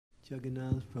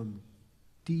Jagannath from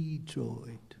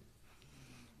Detroit.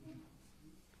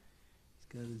 He's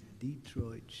got his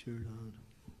Detroit shirt on.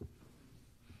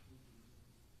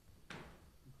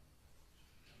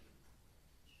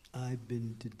 I've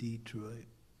been to Detroit.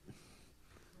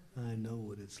 I know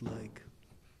what it's like.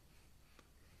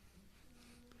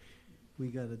 We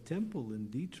got a temple in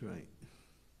Detroit.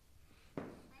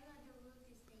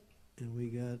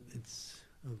 And it's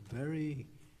a very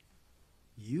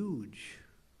huge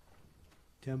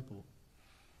temple.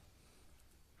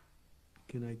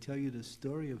 Can I tell you the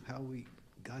story of how we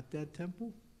got that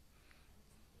temple?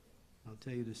 I'll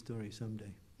tell you the story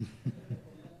someday.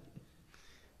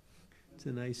 It's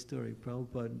a nice story.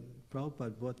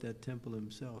 Prabhupada bought that temple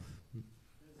himself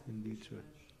in Detroit.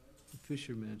 The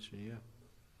Fisher Mansion, yeah.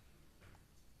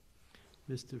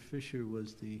 Mr. Fisher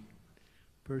was the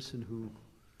person who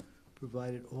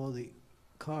provided all the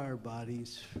car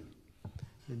bodies,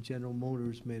 and General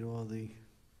Motors made all the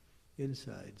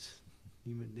insides.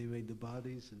 They made the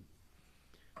bodies, and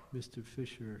Mr.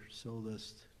 Fisher sold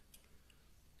us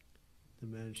the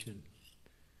mansion.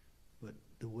 But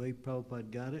the way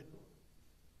Prabhupada got it,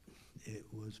 it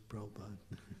was Prabhupada.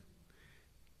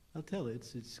 I'll tell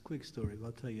it. It's a quick story.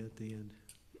 I'll tell you at the end.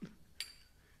 It's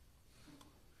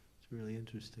really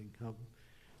interesting how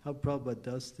Prabhupada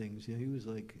does things. Yeah, he was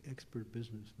like expert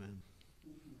businessman.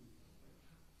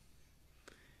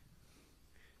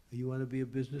 You want to be a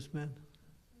businessman?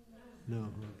 No,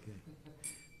 okay.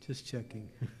 Just checking.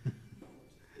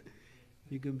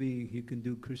 You can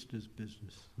do Krishna's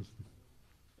business.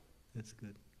 That's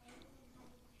good.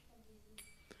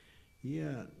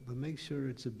 Yeah, but make sure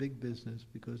it's a big business,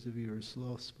 because if you're a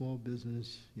small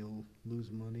business, you'll lose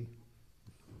money.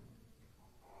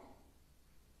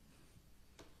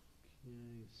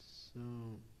 Okay, so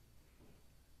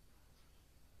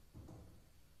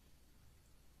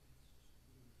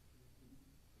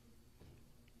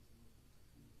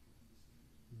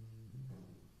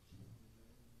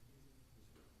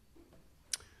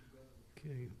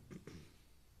okay.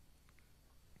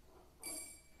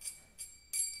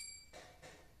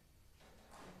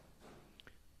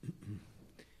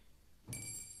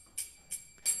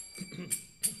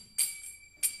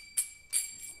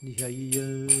 Jaya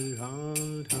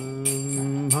Radha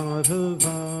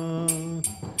Madhava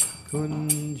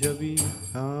Kunja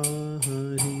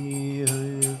Vihari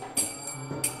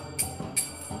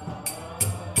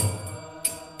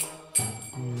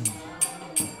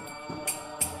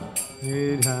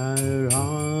Jaya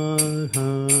Radha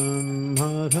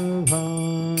Madhava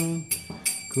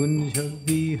Kunja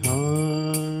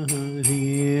Vihari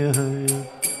Jaya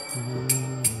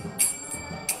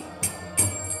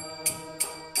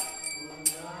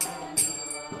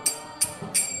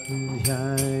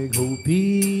Jai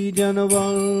Gopi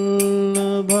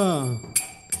Janavallabha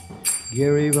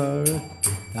Girivar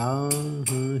Jai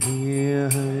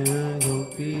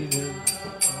Gopi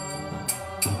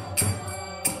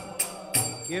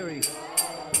Giri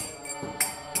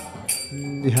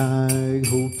Jai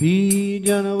Gopi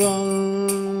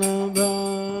Janavallabha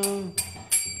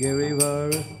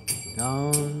Girivar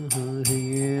Jai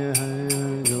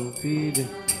Gopi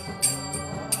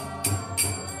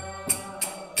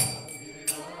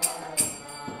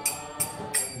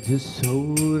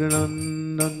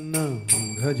Jasodanandana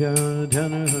Bhaja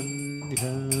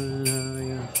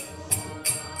Janahandaya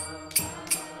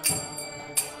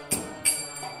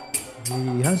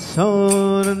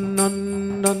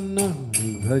Yasodanandana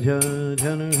Bhaja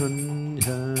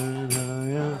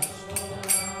Janahandaya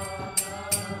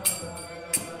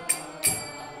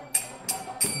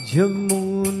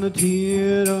Jamuna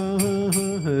Tira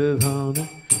Bhana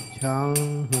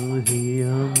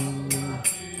Chahiyam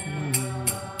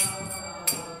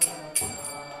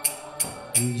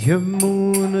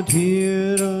Jamuna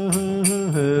Tira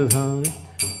Bhana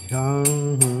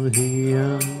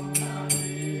Chahiyam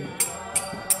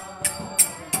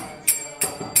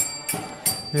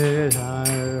Radha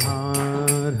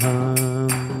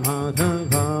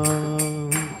Madhava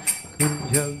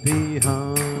Kunja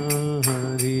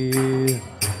Vihari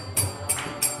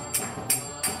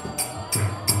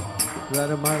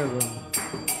Radha Madhava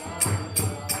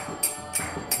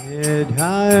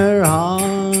Radha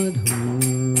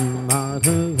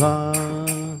Madhava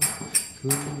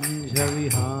Kunja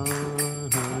Vihari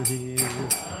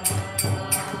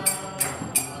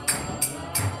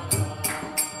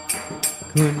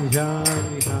Kunja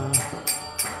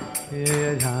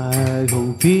Vihari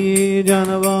Gopi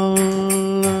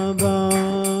Janavallabha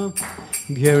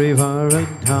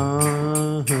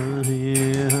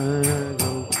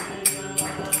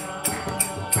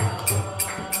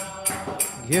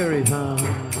Girivaradhari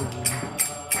Girivaradhari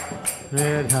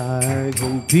Radha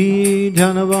Gopi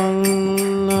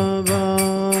Janavallabha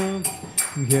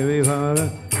Girivara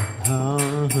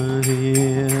Hari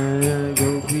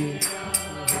Gopi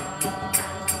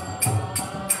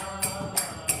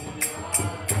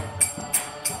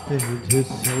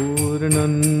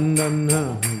Jasodanandana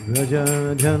Vraja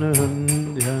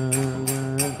Janarandhya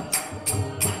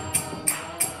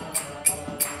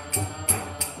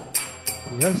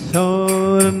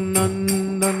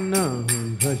Yasodanandana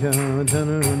Vraja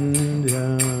Janarandhya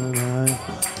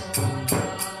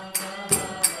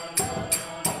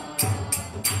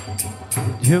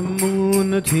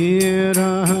Jamuna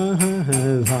Tira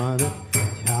Vada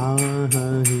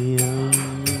Chahiyam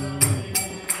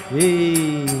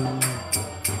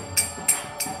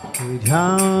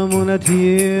Jamuna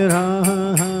Tira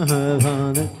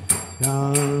Vada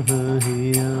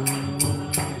Chahiyam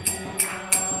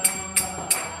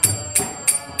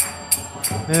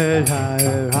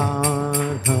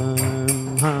Radham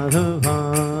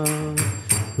Madhavam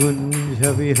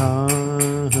Kunja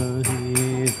Vihari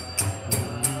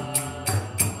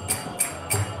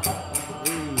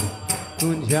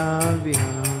Kunja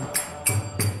Vihari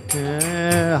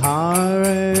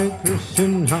Hare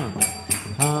Krishna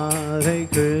Hare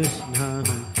Krishna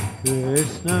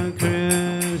Krishna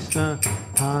Krishna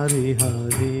Hare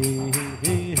Hare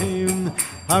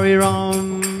Hare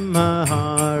Rama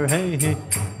Hare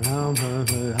Rama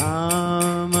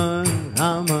Rama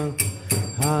Rama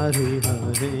Hare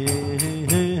Hare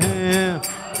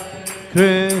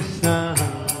Krishna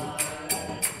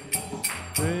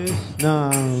Krishna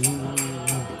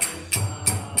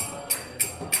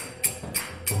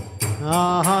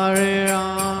Hare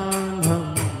Rama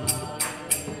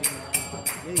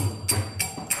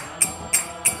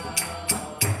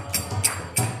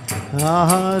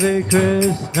Hare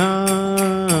Krishna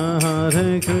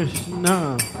Hare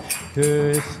Krishna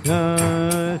Krishna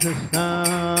Krishna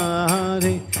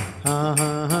Hare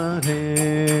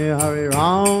Hare Hare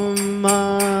Rama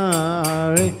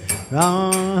Hare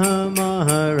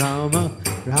Rama Rama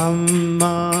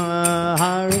Rama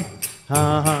Hare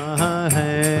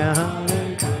Hare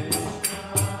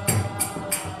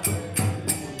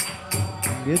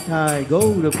Nitai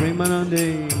Gaura Premanande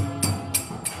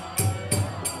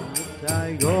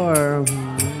Nitai Gaur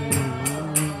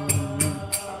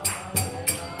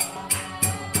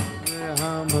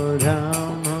Rama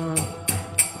Rama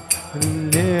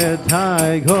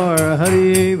Nitai Gaur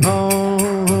Hari Bho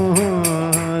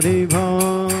Hari Bho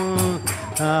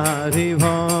Hari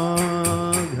Bho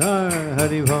Ghar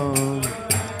Hari Bho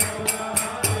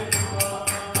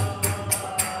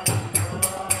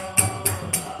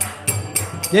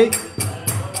Jai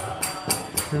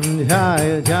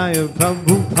Jaya Jaya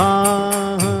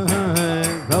Prabhupada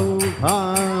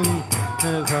Prabhupada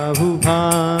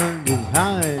Prabhupada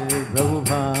Jaya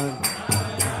Prabhupada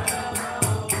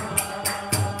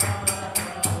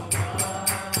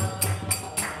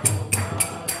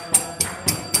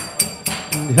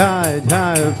Jaya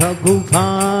Jaya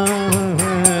Prabhupada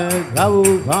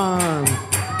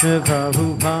Prabhupada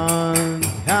Prabhupada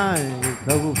Jaya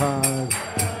Prabhupada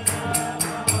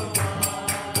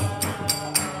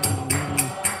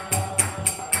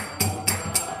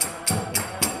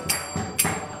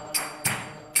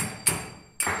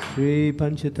Shri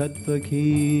Panchatattva ki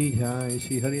jai,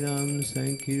 Shri Harinam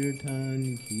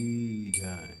Sankirtan ki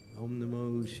jai, Om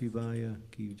Namo Shivaya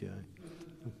ki jai.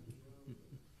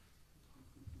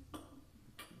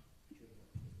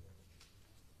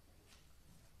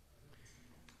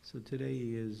 So today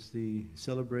is the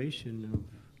celebration of...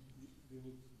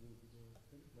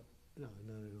 No,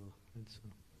 not at all. That's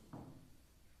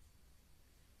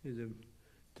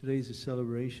today's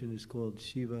celebration is called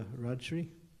Shiva Ratri.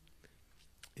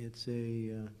 It's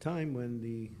a time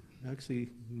when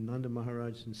actually Nanda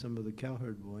Maharaj and some of the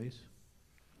cowherd boys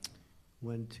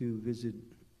went to visit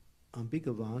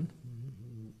Ambikavan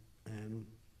and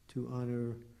to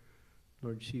honor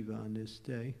Lord Shiva on this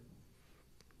day.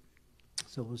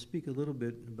 So we'll speak a little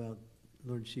bit about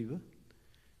Lord Shiva.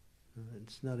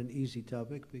 It's not an easy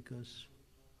topic because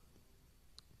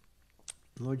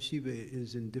Lord Shiva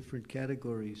is in different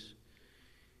categories.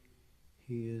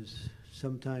 He is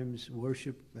sometimes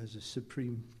worshipped as a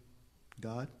supreme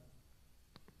God.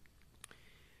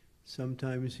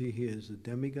 Sometimes he is a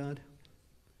demigod.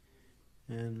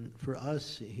 And for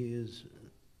us, he is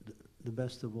the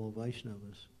best of all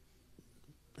Vaishnavas.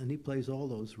 And he plays all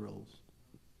those roles.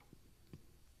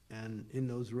 And in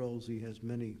those roles, he has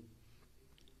many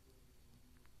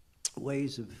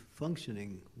ways of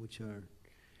functioning which are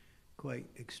quite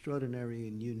extraordinary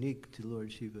and unique to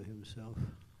Lord Shiva himself.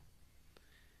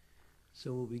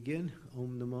 So we'll begin.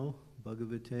 Om Namo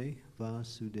Bhagavate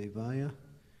Vasudevaya.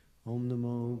 Om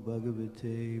Namo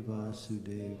Bhagavate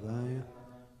Vasudevaya.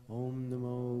 Om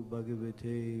Namo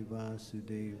Bhagavate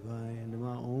Vasudevaya.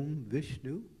 Nama Om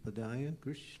Vishnu Padaya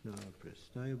Krishna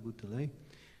Prasthaya Bhutale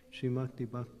Srimakti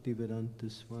Bhakti Vedanta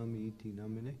Swami Iti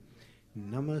Namine.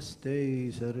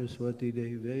 Namaste Saraswati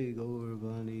Deve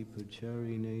Gaurvani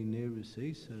Pacharine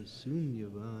Nirvisesa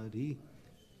Sunyavadi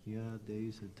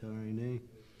Yade Satarine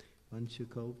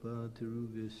Panchakalpa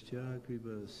Tarubhascha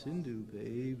Kripa Sindhu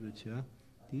Bevacha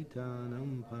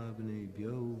Titanam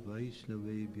Pavanebhyo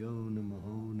Vaishnavebhyo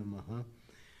Namaho Namaha.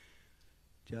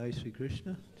 Jai Sri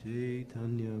Krishna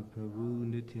Chaitanya Prabhu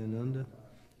Nityananda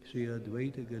Sri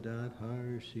Advaita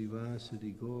Gadadhar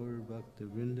Srivasadi Gaur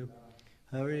Bhakta-vrinda.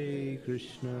 Hare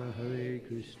Krishna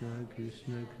Krishna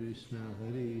Krishna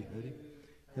Hare Hare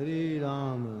Hare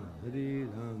Rama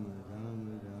Rama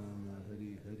Rama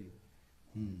Hare Hare.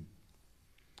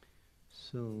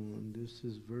 So this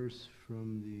is verse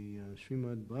from the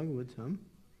Srimad Bhagavatam.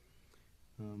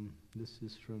 This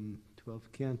is from 12th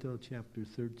Canto, chapter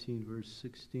 13, verse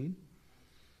 16.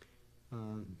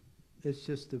 It's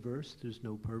just a verse, there's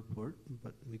no purport,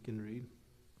 but we can read.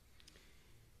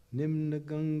 Nimna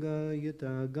Ganga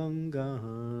Yata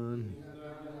Gangahan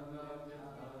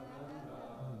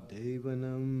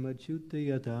Devanam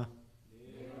Achutayata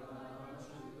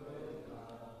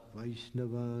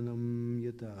Vaishnavanam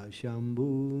Yata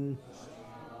Shambhu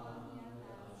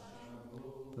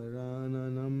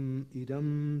Parananam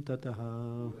Idam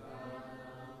Tataha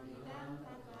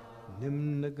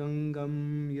Nimna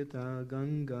Gangam Yata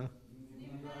Ganga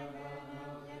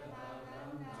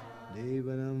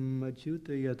Devanam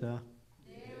Achutayata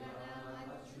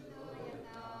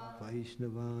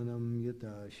Vaishnavanam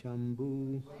Yata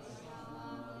Shambhu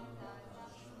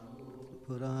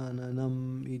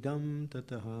Purananam Idam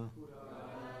Tataha.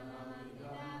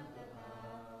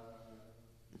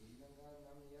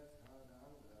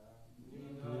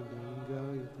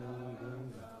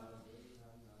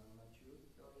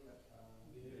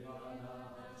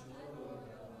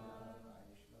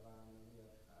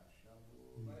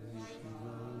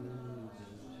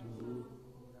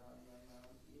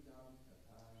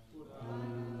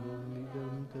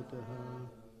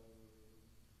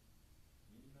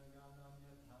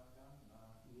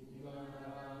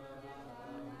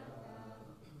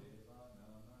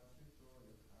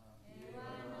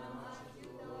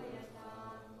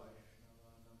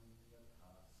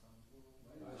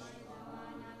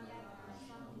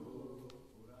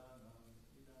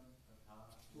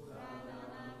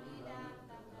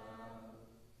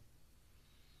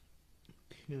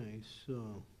 Okay,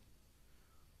 so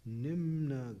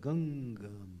Nimna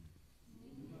Gangam,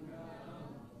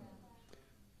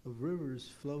 of rivers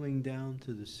flowing down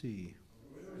to the sea.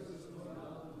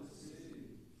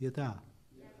 Yata,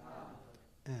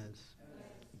 as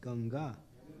Ganga,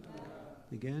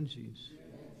 the Ganges.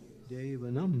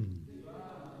 Devanam,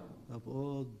 of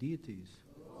all deities.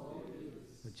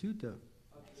 Achyuta,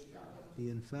 the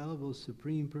infallible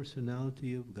Supreme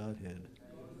Personality of Godhead.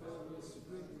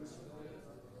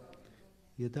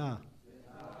 Yata,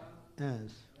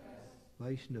 as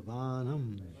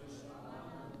Vaishnavanam,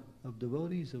 of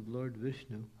devotees of Lord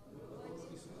Vishnu.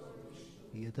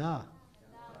 Yata,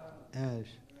 as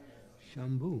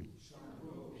Shambhu,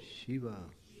 Shiva,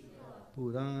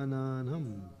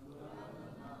 Purananam,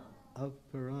 of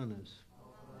Puranas.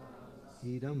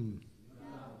 Idam,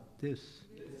 this,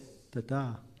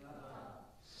 Tata,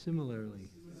 similarly.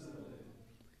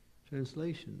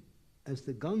 Translation, as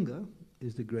the Ganga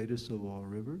is the greatest of all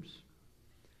rivers,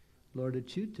 Lord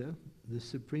Achyuta, the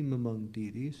supreme among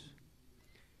deities,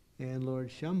 and Lord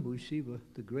Shambhu Shiva,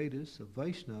 the greatest of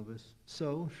Vaishnavas,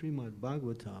 so Srimad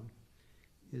Bhagavatam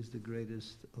is the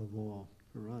greatest of all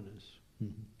Puranas.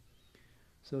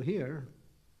 So here,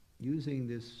 using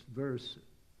this verse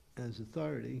as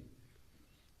authority,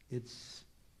 it's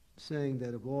saying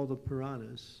that of all the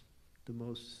Puranas, the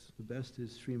best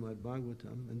is Srimad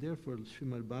Bhagavatam, and therefore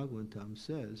Srimad Bhagavatam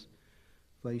says,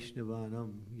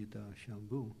 Vaishnavanam Yata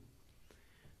Shambhu,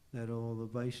 that all the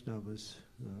Vaishnavas,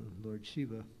 Lord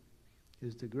Shiva,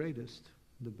 is the greatest,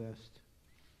 the best.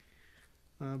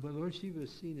 But Lord Shiva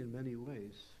is seen in many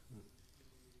ways.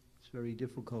 It's very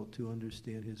difficult to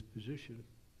understand his position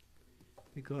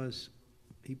because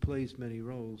he plays many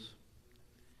roles.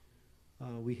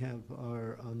 We have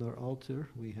on our altar,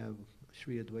 we have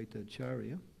Sri Advaita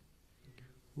Acharya,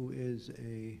 who is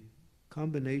a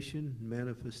combination,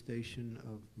 manifestation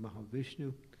of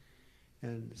Mahavishnu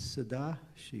and Sada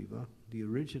Shiva, the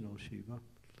original Shiva.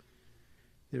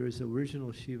 There is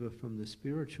original Shiva from the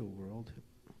spiritual world,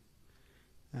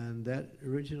 And that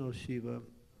original Shiva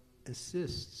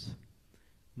assists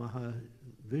Maha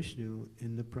Vishnu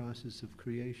in the process of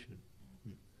creation.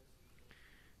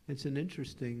 It's an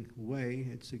interesting way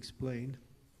it's explained.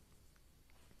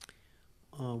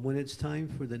 When it's time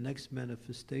for the next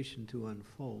manifestation to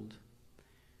unfold,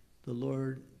 the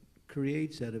Lord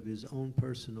creates out of his own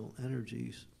personal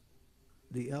energies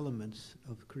the elements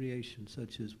of creation,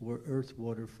 such as earth,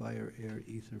 water, fire, air,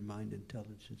 ether, mind,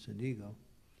 intelligence, and ego.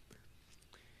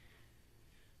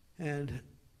 And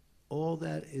all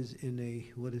that is in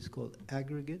a what is called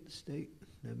aggregate state.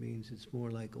 That means it's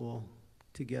more like all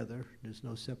together. There's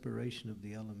no separation of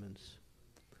the elements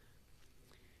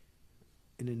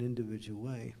in an individual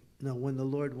way. Now, when the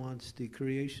Lord wants the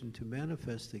creation to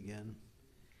manifest again,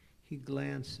 he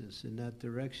glances in that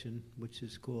direction, which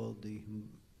is called the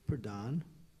pradhan.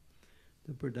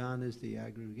 The pradhan is the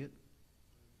aggregate.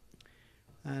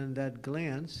 And that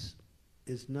glance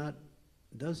does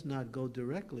not go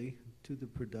directly to the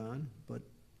pradhan, but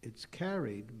it's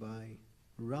carried by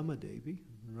Ramadevi.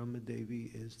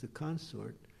 Ramadevi is the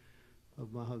consort of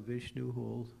Mahavishnu,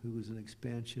 who is an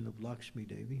expansion of Lakshmi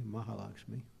Devi,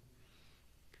 Mahalakshmi.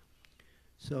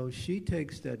 So she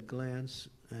takes that glance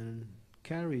and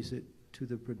carries it to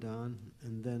the pradhan,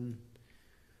 and then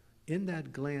in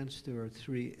that glance there are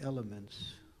three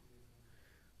elements.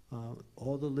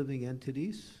 All the living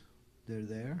entities, they're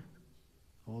there,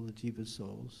 all the jiva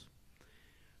souls.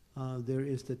 There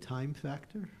is the time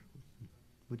factor,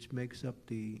 which makes up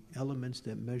the elements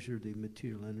that measure the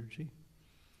material energy.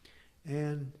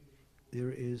 And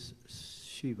there is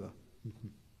Shiva,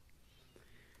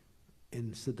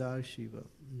 in Sada Shiva.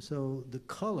 And so the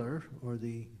color, or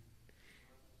the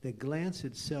glance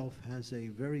itself, has a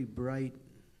very bright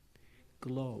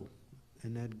glow.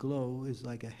 And that glow is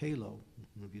like a halo,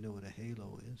 if you know what a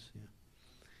halo is. Yeah.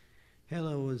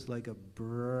 Halo is like a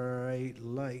bright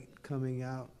light coming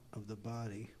out of the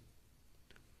body.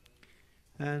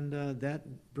 And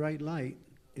that bright light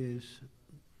is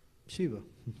Shiva.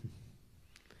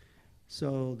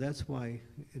 So that's why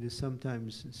it is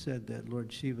sometimes said that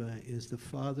Lord Shiva is the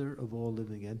father of all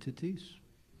living entities,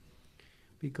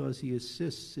 because he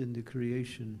assists in the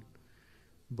creation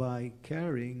by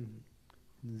carrying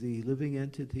the living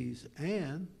entities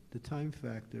and the time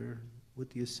factor with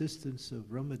the assistance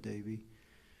of Ramadevi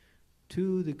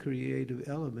to the creative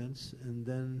elements, and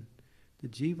then the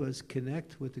jivas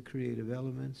connect with the creative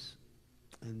elements,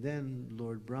 and then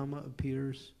Lord Brahma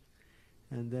appears,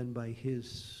 and then by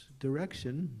his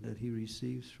direction that he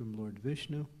receives from Lord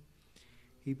Vishnu,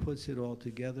 he puts it all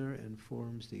together and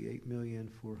forms the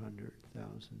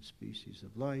 8,400,000 species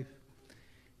of life,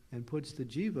 and puts the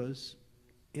jivas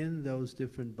in those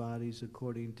different bodies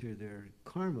according to their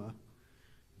karma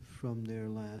from their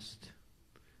last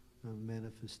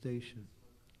manifestation.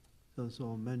 So it's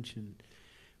all mentioned,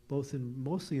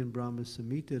 mostly in Brahma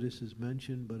Samhita this is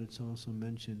mentioned, but it's also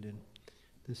mentioned in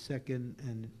the second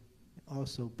and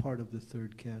also part of the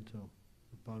third canto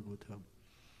of Bhagavatam.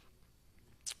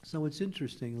 So it's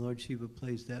interesting, Lord Shiva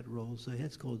plays that role, so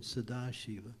that's called Sada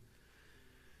Shiva.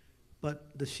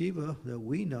 But the Shiva that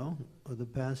we know, or the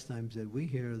pastimes that we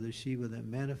hear, are the Shiva that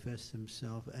manifests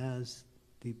himself as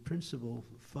the principal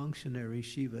functionary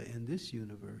Shiva in this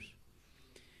universe,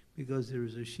 because there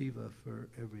is a Shiva for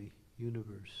every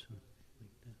universe.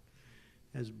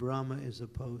 As Brahma is a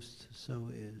post, so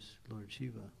is Lord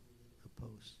Shiva a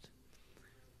post.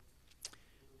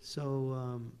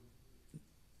 So,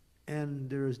 and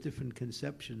there is different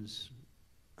conceptions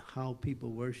how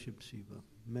people worship Shiva.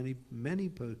 Many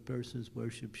persons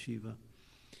worship Shiva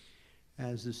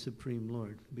as the Supreme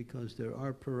Lord, because there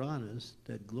are Puranas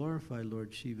that glorify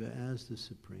Lord Shiva as the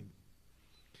Supreme.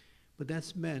 But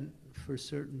that's meant for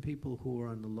certain people who are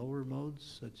on the lower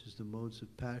modes, such as the modes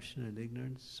of passion and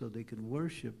ignorance, so they can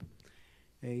worship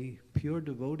a pure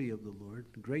devotee of the Lord,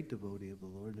 a great devotee of the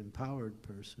Lord, empowered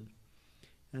person,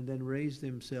 and then raise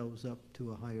themselves up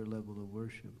to a higher level of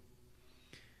worship.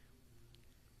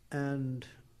 And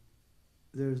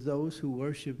there's those who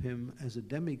worship him as a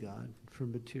demigod for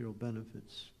material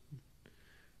benefits.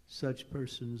 Such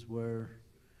persons were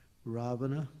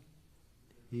Ravana,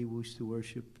 he wished to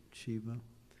worship Shiva.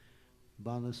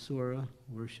 Banasura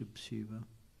worshipped Shiva.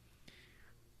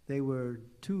 They were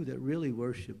two that really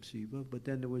worshipped Shiva, but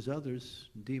then there was others,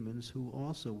 demons, who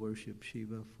also worshipped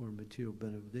Shiva for material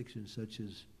benediction, such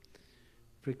as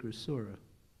Vikrasura.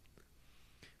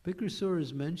 Vikrasura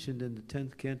is mentioned in the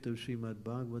 10th canto of Srimad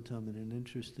Bhagavatam in an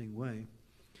interesting way,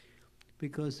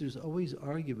 because there's always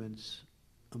arguments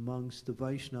amongst the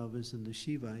Vaishnavas and the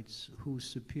Shivites who's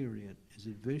superior. Is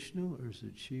it Vishnu or is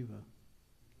it Shiva?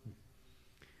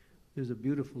 There's a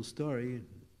beautiful story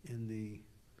in the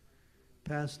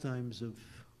pastimes of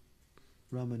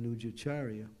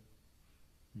Ramanujacharya,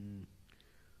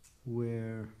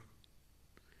 where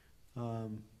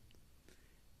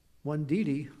one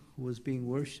deity was being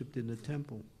worshipped in the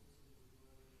temple,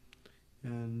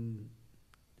 and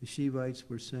the Shivites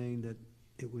were saying that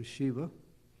it was Shiva,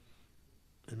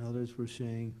 and others were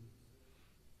saying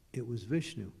it was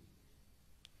Vishnu.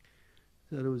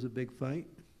 So there was a big fight,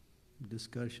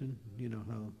 discussion, you know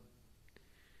how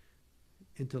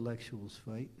intellectuals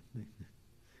fight.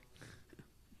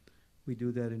 We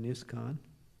do that in ISKCON.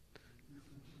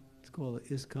 It's called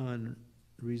ISKCON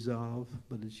Resolve,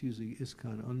 but it's usually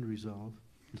ISKCON Unresolved.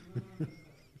 Well,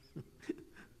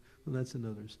 that's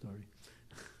another story.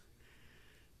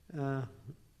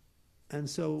 And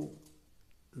so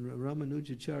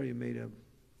Ramanujacharya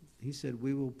he said,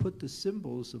 we will put the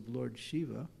symbols of Lord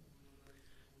Shiva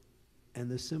and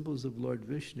the symbols of Lord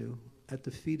Vishnu at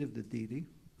the feet of the deity,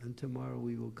 and tomorrow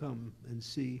we will come and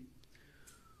see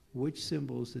which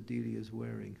symbols the deity is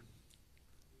wearing.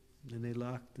 And they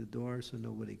locked the door so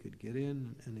nobody could get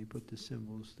in, and they put the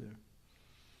symbols there.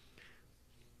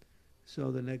 So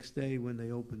the next day when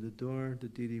they opened the door, the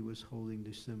deity was holding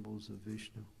the symbols of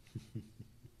Vishnu.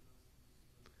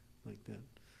 Like that.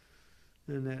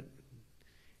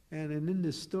 And in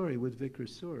this story with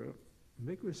Vikrasura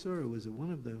was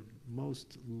one of the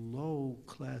most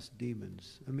low-class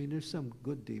demons. I mean, there's some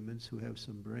good demons who have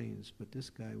some brains, but this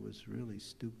guy was really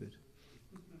stupid.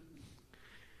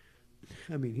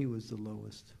 I mean, he was the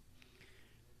lowest.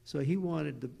 So he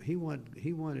wanted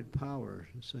power,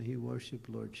 so he worshipped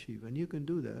Lord Shiva. And you can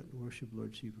do that, worship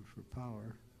Lord Shiva for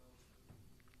power.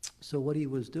 So what he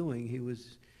was doing, he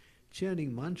was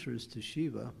chanting mantras to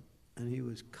Shiva, and he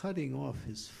was cutting off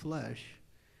his flesh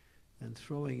and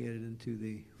throwing it into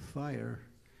the fire,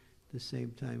 at the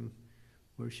same time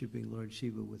worshipping Lord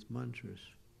Shiva with mantras.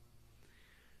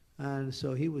 And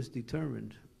so he was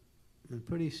determined, and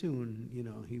pretty soon, you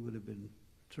know, he would have been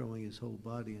throwing his whole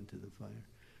body into the fire.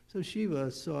 So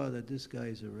Shiva saw that this guy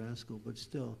is a rascal, but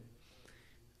still,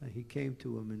 he came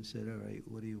to him and said, all right,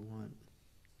 what do you want?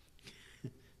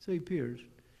 So he appeared,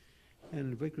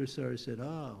 and Vikrasura said,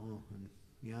 and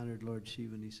he honored Lord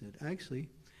Shiva, and he said, actually,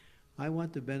 I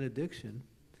want the benediction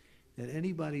that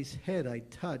anybody's head I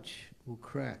touch will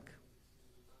crack.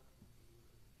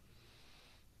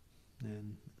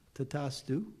 And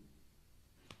tatastu,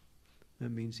 that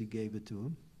means he gave it to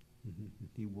him.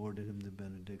 He awarded him the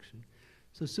benediction.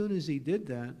 So as soon as he did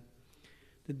that,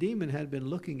 the demon had been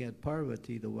looking at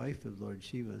Parvati, the wife of Lord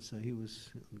Shiva, so he was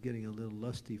getting a little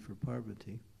lusty for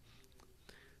Parvati.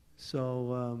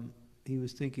 So he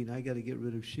was thinking, I got to get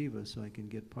rid of Shiva so I can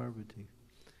get Parvati.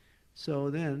 So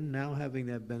then, now having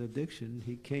that benediction,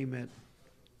 he came at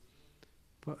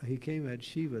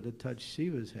Shiva to touch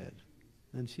Shiva's head.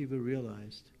 And Shiva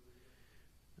realized,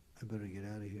 I better get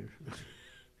out of here.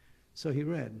 So he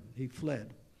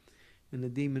fled. And the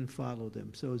demon followed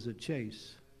him. So it was a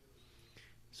chase.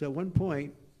 So at one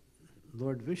point,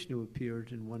 Lord Vishnu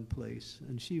appeared in one place,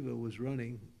 and Shiva was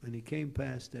running, and he came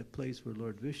past that place where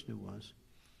Lord Vishnu was.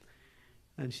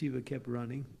 And Shiva kept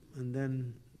running, and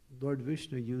then Lord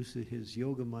Vishnu used his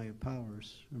Yogamaya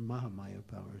powers, or Mahamaya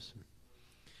powers.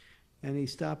 And he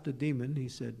stopped the demon. He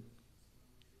said,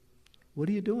 what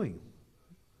are you doing?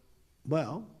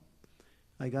 Well,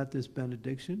 I got this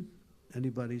benediction.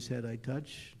 Anybody's head I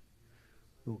touch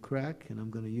will crack, and I'm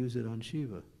going to use it on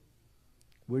Shiva.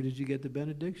 Where did you get the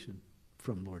benediction?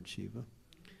 From Lord Shiva.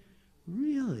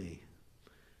 Really?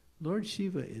 Lord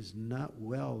Shiva is not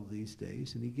well these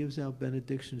days, and he gives out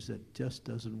benedictions that just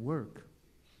doesn't work.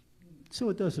 So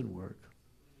it doesn't work.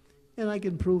 And I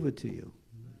can prove it to you.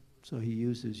 So he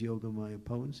uses Yogamaya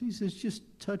potency. He says, just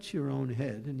touch your own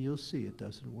head and you'll see it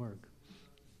doesn't work.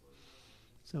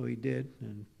 So he did,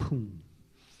 and boom,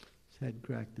 his head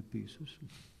cracked to pieces.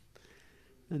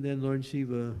 And then Lord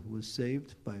Shiva was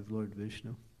saved by Lord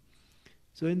Vishnu.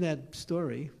 So in that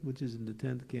story, which is in the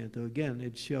 10th canto, again,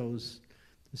 it shows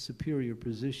the superior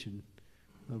position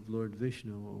of Lord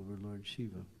Vishnu over Lord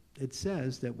Shiva. It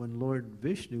says that when Lord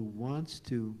Vishnu wants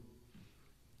to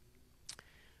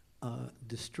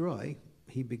destroy,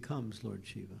 he becomes Lord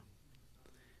Shiva.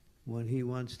 When he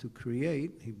wants to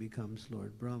create, he becomes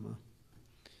Lord Brahma.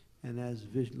 And as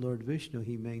Lord Vishnu,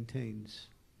 he maintains.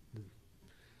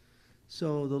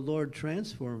 So the Lord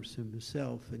transforms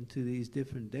himself into these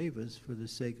different devas for the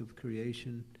sake of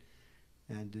creation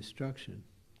and destruction,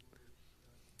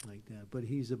 like that. But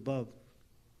he's above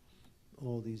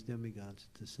all these demigods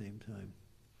at the same time.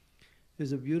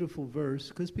 There's a beautiful verse,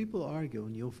 because people argue,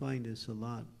 and you'll find this a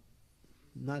lot,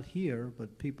 not here,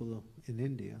 but people in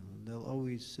India. They'll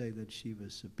always say that Shiva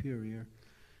is superior,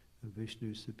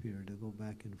 Vishnu is superior. They go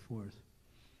back and forth.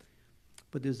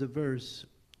 But there's a verse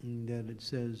that it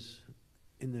says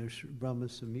in the Brahma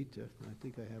Samhita, I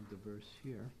think I have the verse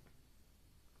here,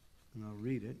 and I'll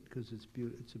read it because it's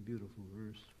a beautiful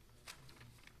verse.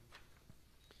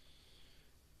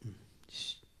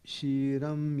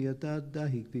 Shiram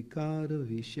yatadahi vikara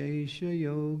vishesha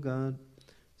yogat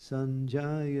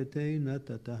sanjayate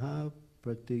natataha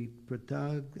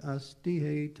pratag asti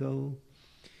heto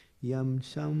yam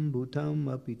sambhutam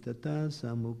apitata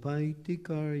samupaiti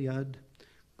karyad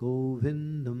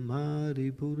govindam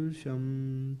hari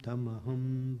purusham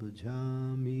tamaham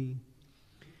bhajami.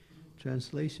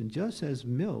 Translation: just as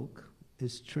milk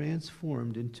is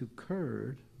transformed into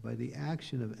curd by the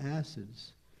action of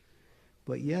acids,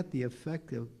 but yet the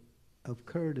effect of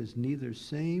curd is neither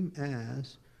same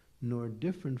as nor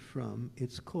different from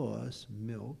its cause,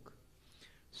 milk,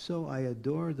 so I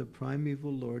adore the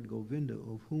primeval Lord Govinda,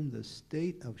 of whom the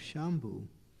state of Shambhu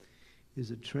is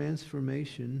a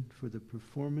transformation for the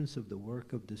performance of the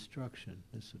work of destruction.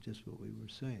 This is just what we were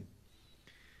saying.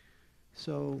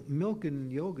 So milk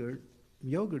and yogurt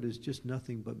is just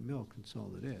nothing but milk, that's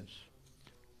all it is.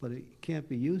 But it can't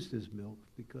be used as milk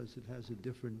because it has a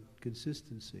different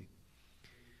consistency.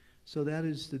 So that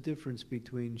is the difference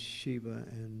between Shiva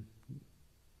and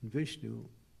Vishnu.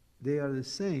 They are the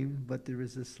same, but there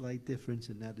is a slight difference,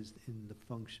 and that is in the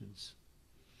functions.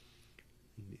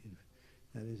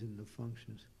 That is in the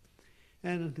functions.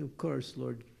 And of course,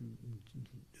 Lord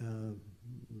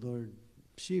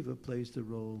Shiva plays the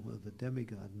role of a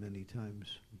demigod many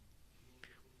times.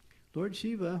 Lord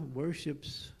Shiva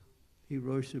worships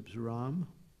Ram,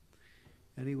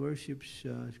 and he worships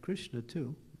Krishna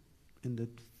too. In the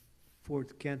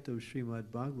 4th canto of Srimad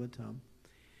Bhagavatam,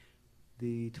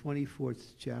 the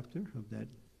 24th chapter of that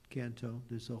canto,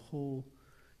 there's a whole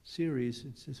series.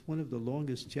 It's one of the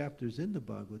longest chapters in the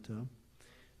Bhagavatam.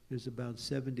 There's about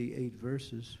 78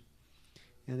 verses,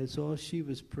 and it's all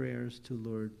Shiva's prayers to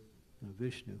Lord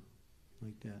Vishnu,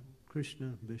 like that.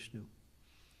 Krishna, Vishnu.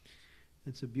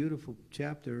 It's a beautiful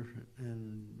chapter,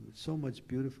 and so much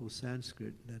beautiful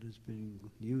Sanskrit that is being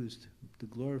used to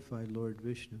glorify Lord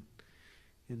Vishnu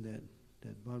in that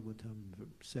Bhagavatam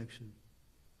section.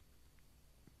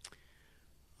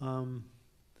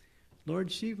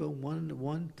 Lord Shiva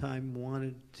one time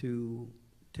wanted to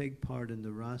take part in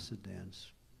the rasa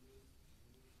dance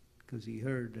because he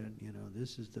heard that,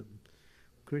 this is the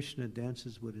Krishna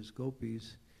dances with his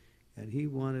gopis, and he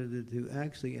wanted to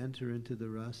actually enter into the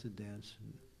rasa dance.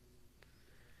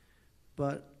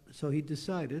 But so he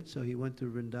decided, so he went to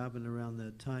Vrindavan around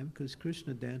that time, because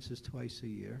Krishna dances twice a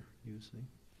year, usually,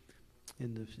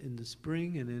 in the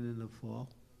spring and then in the fall,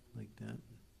 like that.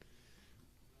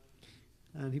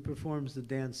 And he performs the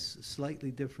dance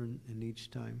slightly different in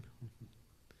each time.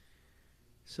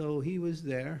 So he was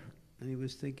there, and he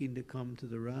was thinking to come to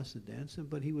the rasa dance,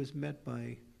 but he was met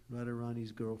by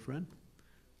Radharani's girlfriend,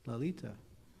 Lalita.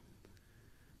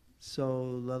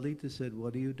 So Lalita said,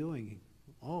 "What are you doing?"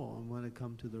 "Oh, I want to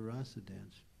come to the rasa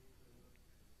dance."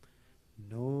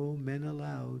 "No men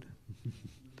allowed,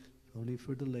 only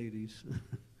for the ladies."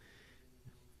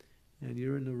 "And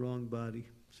you're in the wrong body,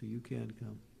 so you can't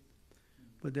come."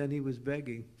 But then he was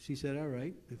begging. She said, "All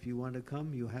right, if you want to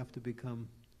come, you have to become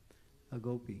a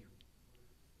gopi."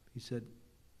 He said,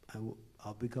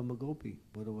 I'll become a gopi.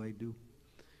 What do I do?"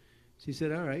 She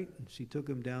said, "All right." She took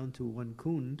him down to one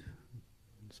kund,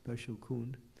 a special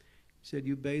kund. He said,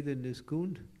 "You bathe in this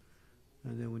kund,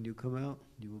 and then when you come out,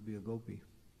 you will be a gopi."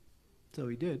 So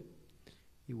he did.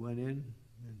 He went in,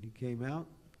 and he came out,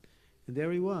 and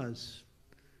there he was.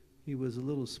 He was a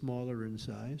little smaller in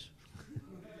size.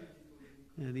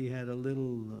 And he had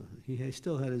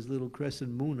still had his little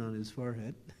crescent moon on his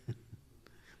forehead.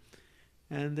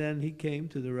 And then he came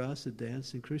to the rasa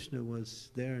dance, and Krishna was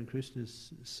there, and Krishna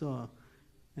saw,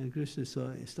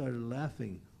 he started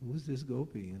laughing. "Who's this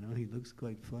gopi? He looks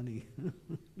quite funny."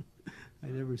 I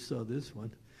never saw this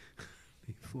one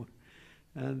before.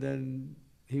 And then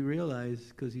he realized,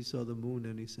 because he saw the moon,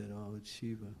 and he said, "Oh, it's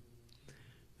Shiva."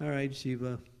 "All right,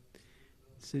 Shiva,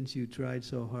 since you tried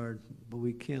so hard, but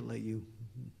we can't let you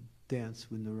dance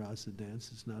with the rasa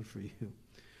dance. It's not for you.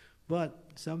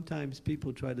 But sometimes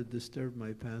people try to disturb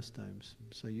my pastimes,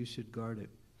 so you should guard it."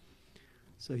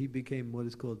 So he became what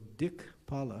is called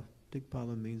Dikpala.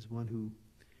 Dikpala means one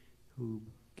who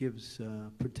gives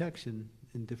protection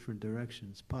in different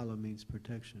directions. Pala means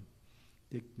protection.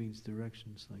 Dik means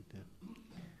directions, like that.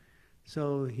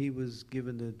 So he was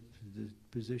given the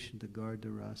position to guard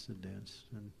the rasa dance,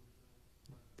 and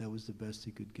that was the best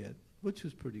he could get, which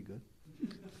was pretty good.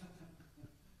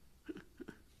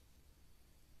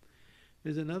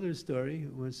 There's another story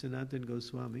when Sanatana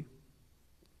Goswami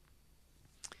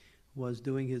was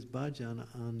doing his bhajan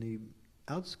on the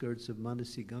outskirts of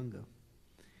Manasi Ganga.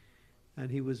 And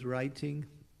he was writing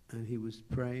and he was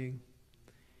praying.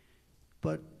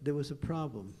 But there was a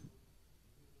problem.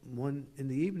 In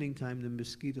the evening time, the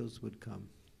mosquitoes would come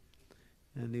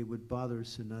and they would bother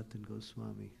Sanatana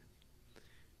Goswami.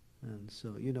 And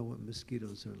so, you know what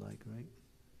mosquitoes are like, right?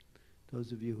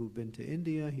 Those of you who've been to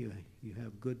India, you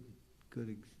have good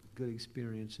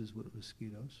experiences with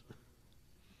mosquitoes.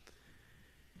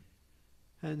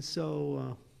 And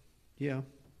so,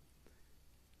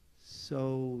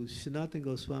 so Sanatana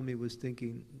Goswami was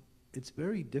thinking, it's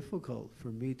very difficult for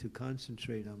me to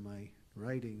concentrate on my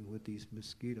writing with these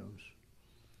mosquitoes.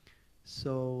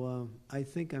 So I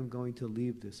think I'm going to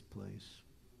leave this place.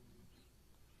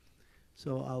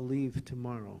 So I'll leave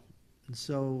tomorrow. And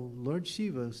so Lord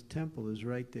Shiva's temple is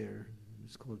right there.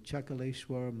 It's called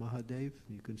Chakaleshwara Mahadev.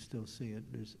 You can still see it.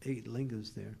 There's 8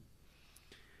 lingas there.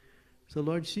 So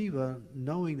Lord Shiva,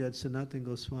 knowing that Sanatana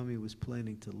Goswami was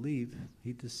planning to leave,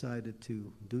 he decided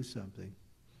to do something.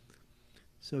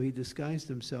 So he disguised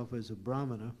himself as a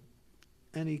Brahmana,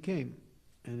 and he came,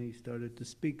 and he started to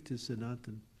speak to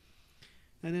Sanatana.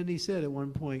 And then he said at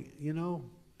one point, you know,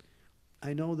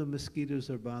 I know the mosquitoes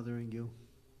are bothering you,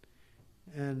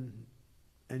 and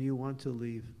you want to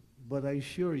leave, but I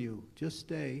assure you, just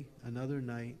stay another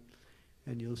night,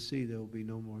 and you'll see there will be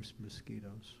no more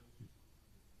mosquitoes.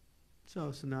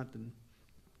 So Sanatana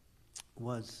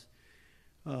was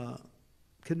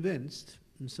convinced,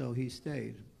 and so he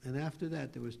stayed. And after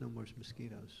that, there was no more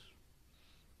mosquitoes.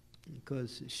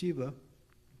 Because Shiva,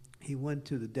 he went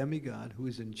to the demigod who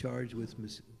was in charge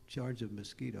of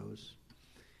mosquitoes,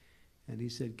 and he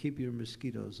said, keep your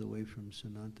mosquitoes away from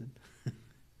Sanatana.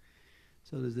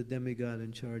 So there's a demigod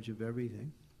in charge of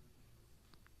everything.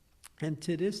 And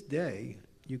to this day,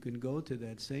 you can go to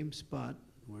that same spot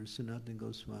where Sanatana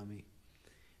Goswami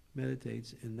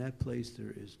meditates. In that place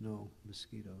there is no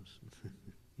mosquitoes,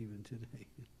 even today.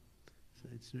 So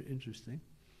it's interesting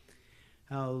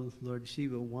how Lord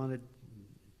Shiva wanted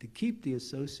to keep the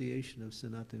association of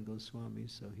Sanatana Goswami,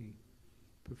 so he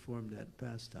performed that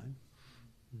pastime.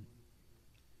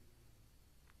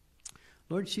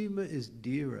 Lord Shiva is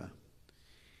Dhira.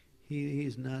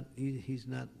 He's not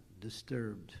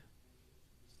disturbed.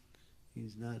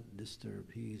 He's not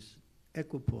disturbed. He's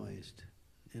equipoised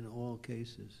in all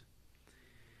cases.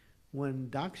 When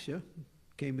Daksha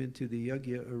came into the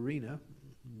Yajna arena,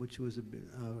 which was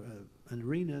an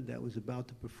arena that was about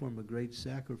to perform a great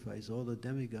sacrifice, all the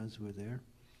demigods were there.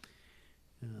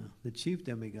 The chief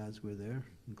demigods were there,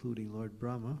 including Lord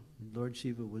Brahma. Lord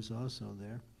Shiva was also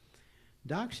there.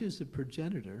 Daksha is the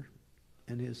progenitor,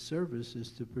 and his service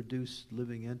is to produce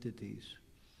living entities.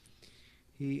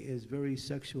 He is very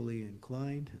sexually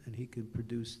inclined, and he can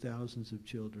produce thousands of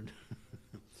children.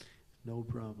 No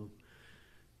problem.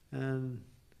 And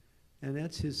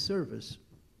that's his service.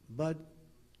 But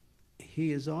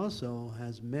he is also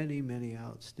has many, many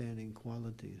outstanding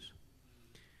qualities.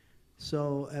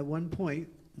 So at one point,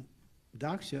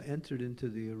 Daksha entered into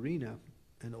the arena,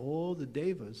 and all the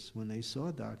devas, when they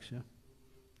saw Daksha,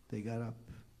 they got up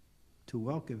to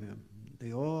welcome him.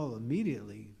 They all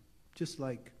immediately, just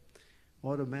like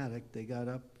automatic, they got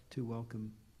up to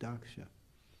welcome Daksha.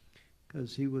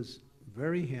 Because he was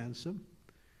very handsome,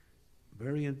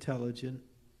 very intelligent,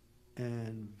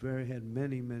 and had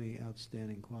many, many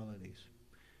outstanding qualities.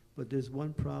 But there's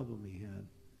one problem he had.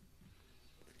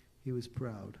 He was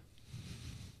proud.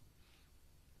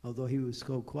 Although he was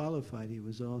so qualified, he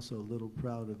was also a little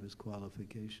proud of his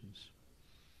qualifications.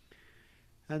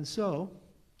 And so,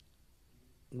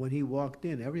 when he walked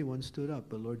in, everyone stood up,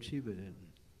 but Lord Shiva didn't.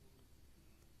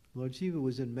 Lord Shiva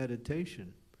was in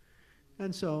meditation.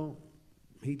 And so,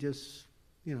 he just,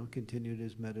 continued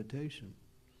his meditation.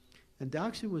 And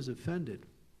Daksha was offended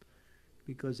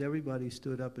because everybody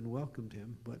stood up and welcomed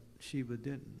him, but Shiva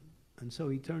didn't. And so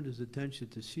he turned his attention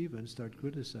to Shiva and started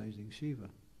criticizing Shiva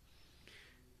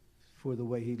for the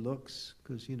way he looks,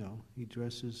 because, he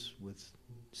dresses with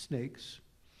snakes,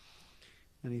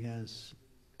 and he has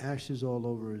ashes all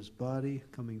over his body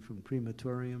coming from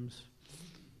crematoriums.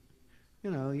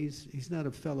 He's not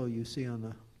a fellow you see on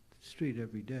the street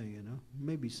every day,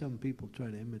 Maybe some people try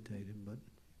to imitate him, but...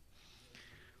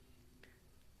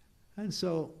 And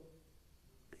so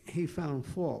he found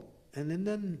fault. And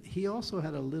then he also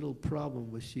had a little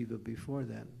problem with Shiva before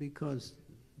that, because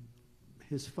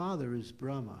his father is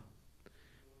Brahma.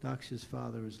 Daksha's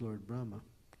father is Lord Brahma.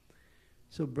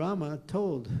 So Brahma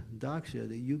told Daksha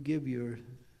that you give your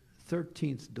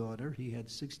 13th daughter, he had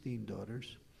 16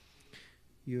 daughters,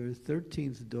 your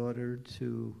 13th daughter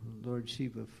to Lord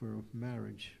Shiva for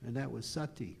marriage, and that was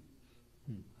Sati.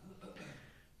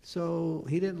 So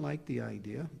he didn't like the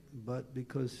idea, but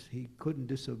because he couldn't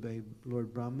disobey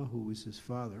Lord Brahma, who was his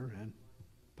father and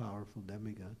powerful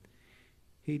demigod,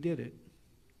 he did it.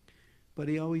 But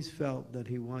he always felt that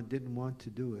he didn't want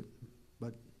to do it,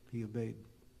 but he obeyed.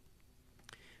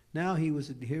 Now here was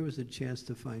a chance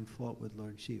to find fault with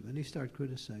Lord Shiva, and he started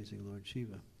criticizing Lord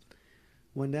Shiva.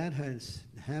 When that has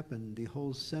happened, the whole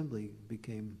assembly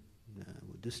became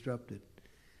disrupted.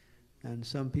 And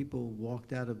some people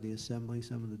walked out of the assembly,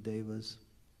 some of the devas.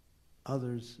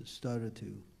 Others started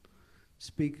to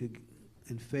speak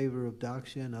in favor of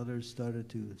Daksha, and others started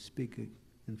to speak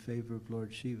in favor of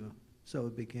Lord Shiva. So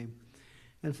it became,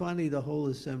 and finally the whole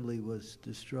assembly was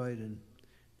destroyed and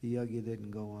the yajna didn't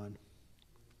go on.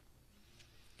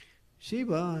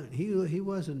 Shiva, he knew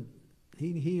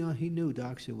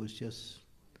Daksha was just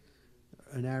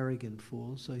an arrogant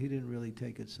fool, so he didn't really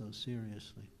take it so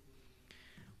seriously.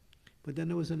 But then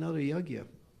there was another yajna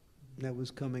that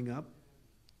was coming up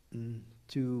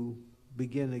to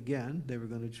begin again. They were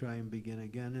going to try and begin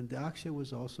again, and Daksha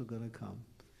was also going to come.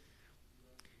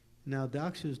 Now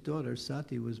Daksha's daughter,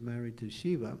 Sati, was married to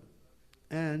Shiva,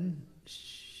 and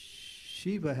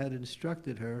Shiva had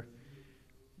instructed her,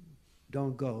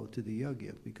 don't go to the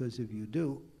yajna, because if you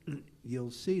do,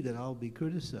 you'll see that I'll be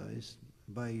criticized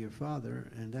by your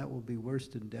father, and that will be worse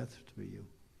than death for you.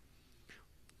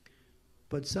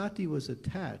 But Sati was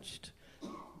attached.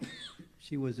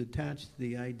 She was attached to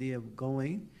the idea of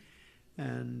going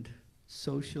and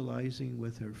socializing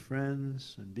with her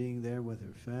friends and being there with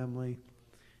her family.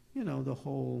 You know, the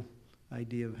whole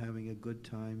idea of having a good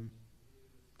time,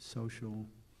 social.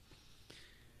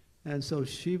 And so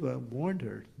Shiva warned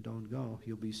her, don't go.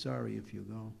 You'll be sorry if you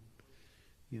go.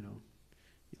 You know,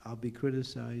 I'll be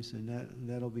criticized, and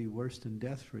that'll be worse than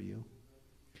death for you.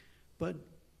 But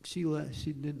she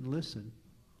didn't listen,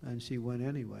 and she went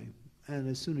anyway. And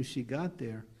as soon as she got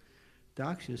there,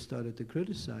 Daksha started to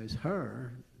criticize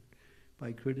her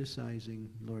by criticizing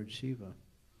Lord Shiva.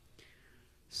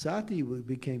 Sati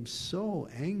became so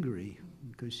angry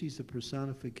because she's the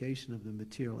personification of the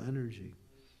material energy.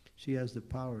 She has the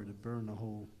power to burn the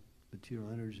whole material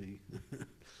energy.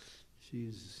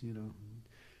 She's, you know,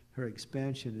 her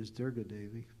expansion is Durga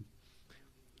Devi.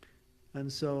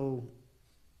 And so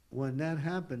when that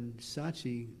happened,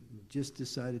 Sati just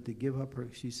decided to give up her.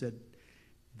 She said,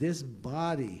 this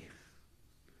body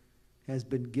has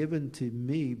been given to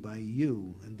me by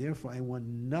you, and therefore I want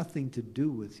nothing to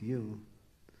do with you.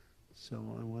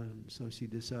 So she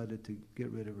decided to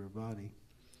get rid of her body.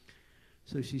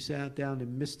 So she sat down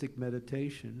in mystic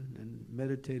meditation and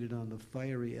meditated on the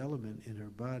fiery element in her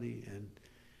body, and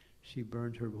she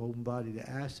burned her whole body to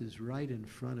ashes right in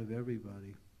front of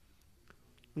everybody.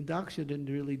 And Daksha didn't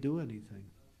really do anything.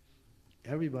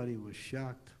 Everybody was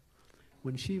shocked.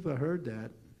 When Shiva heard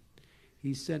that,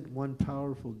 he sent one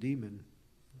powerful demon,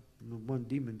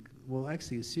 well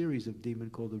actually a series of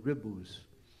demons called the Ribus.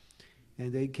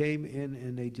 And they came in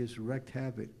and they just wreaked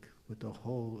havoc with the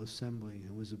whole assembly.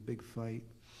 It was a big fight.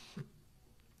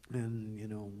 And, you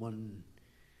know, one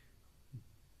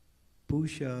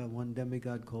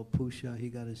demigod called Pusha, he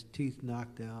got his teeth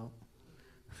knocked out.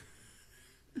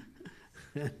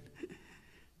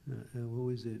 What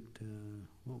was it?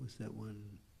 What was that one?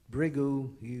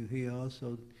 Brigu. He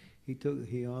also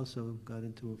got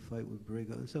into a fight with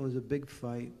Brigu. So it was a big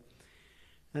fight.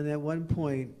 And at one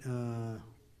point,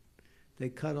 they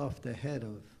cut off the head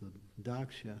of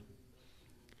Daksha,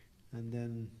 and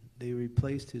then they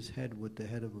replaced his head with the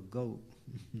head of a goat.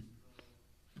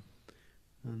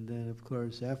 And then, of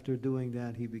course, after doing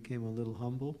that, he became a little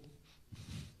humble.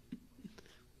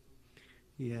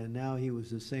 Yeah, now he was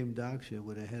the same Daksha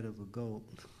with a head of a goat.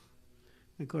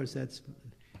 Of course,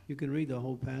 you can read the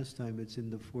whole pastime. It's in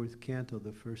the 4th canto.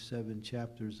 The first 7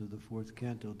 chapters of the 4th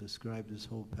canto describe this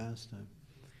whole pastime.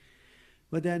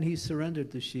 But then he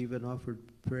surrendered to Shiva and offered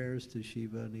prayers to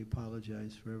Shiva, and he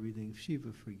apologized for everything.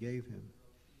 Shiva forgave him.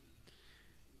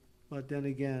 But then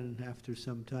again, after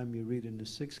some time, you read in the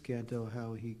 6th canto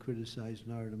how he criticized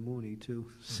Narada Muni too.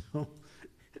 So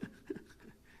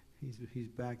he's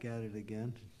back at it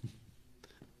again.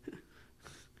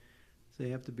 So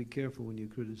you have to be careful when you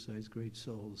criticize great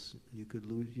souls. You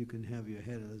can have your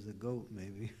head as a goat,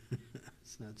 maybe.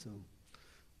 It's not so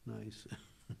nice.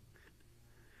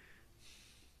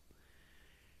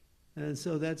 And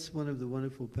so that's one of the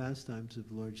wonderful pastimes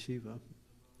of Lord Shiva.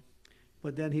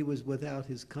 But then he was without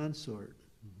his consort.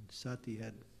 Sati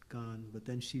had gone, but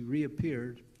then she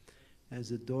reappeared as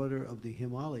the daughter of the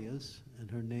Himalayas,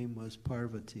 and her name was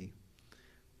Parvati.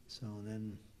 So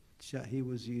then he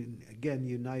was again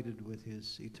united with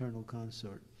his eternal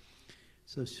consort.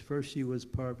 So first she was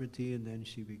Parvati, and then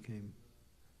she became,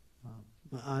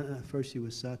 first she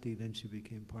was Sati, then she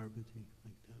became Parvati,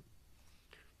 like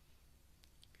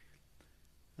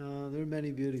that. There are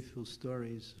many beautiful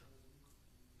stories.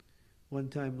 One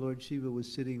time Lord Shiva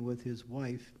was sitting with his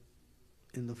wife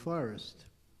in the forest.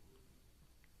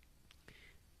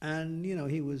 And, you know,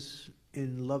 he was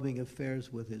in loving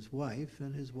affairs with his wife,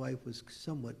 and his wife was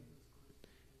somewhat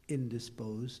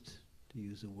indisposed, to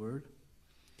use a word.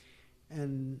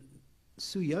 And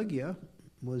Suyagya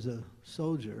was a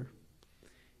soldier,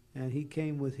 and he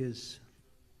came with his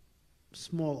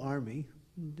small army,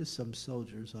 just some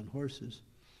soldiers on horses,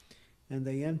 and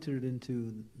they entered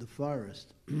into the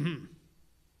forest.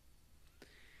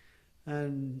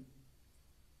 And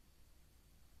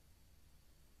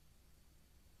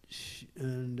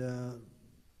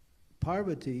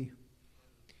Parvati,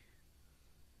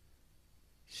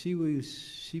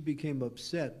 she became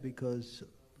upset because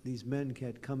these men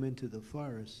had come into the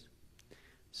forest.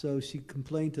 So she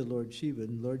complained to Lord Shiva,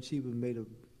 and Lord Shiva made a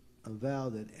vow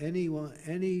that any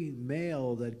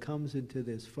male that comes into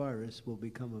this forest will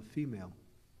become a female.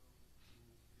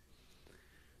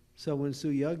 So when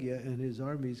Suyagya and his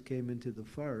armies came into the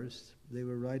forest, they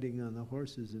were riding on the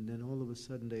horses, and then all of a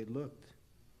sudden they looked,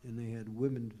 and they had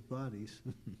women's bodies.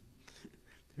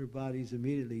 Their bodies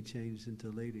immediately changed into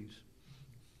ladies.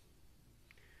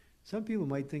 Some people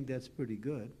might think that's pretty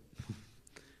good.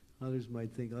 Others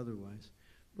might think otherwise.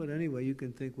 But anyway, you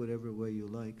can think whatever way you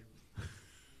like.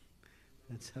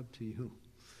 That's up to you.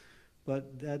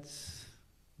 But that's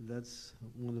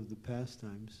one of the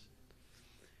pastimes.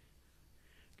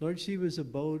 Lord Shiva's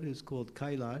abode is called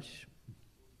Kailash.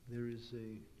 There is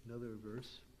another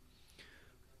verse.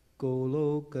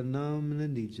 Golokanam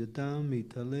nijatam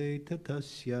itale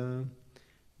tatasya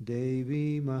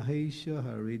Devi Mahesha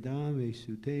Haridame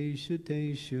Suteshu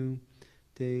Teshu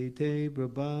Te Te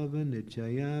Prabhava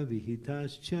Nichaya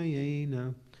Vihitas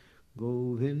Chayena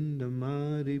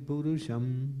Govindamari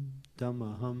Purusham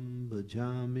Tamaham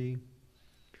Bhajami.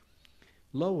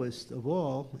 Lowest of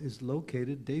all is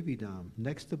located Devidam.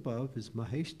 Next above is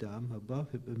Maheshdam.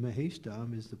 Above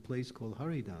Maheshdam is the place called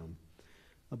Haridam.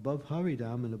 Above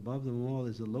Haridam and above them all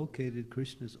is located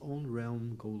Krishna's own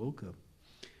realm, Goloka.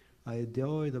 I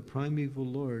adore the primeval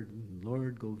Lord,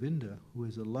 Lord Govinda, who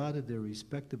has allotted their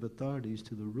respective authorities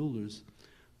to the rulers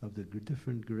of the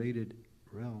different graded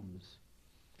realms.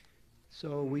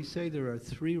 So we say there are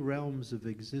three realms of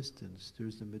existence.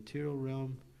 There's the material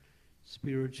realm,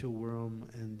 spiritual realm,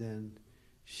 and then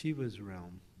Shiva's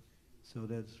realm. So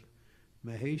that's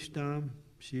Maheshdam,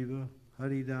 Shiva,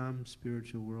 Haridam,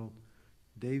 spiritual world.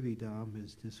 Devidam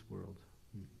is this world.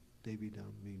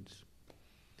 Devidam means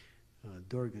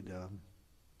Durgadam.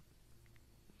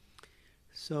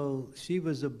 So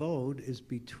Shiva's abode is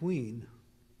between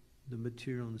the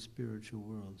material and spiritual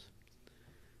worlds.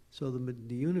 So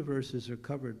the universes are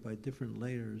covered by different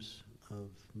layers of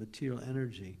material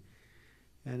energy.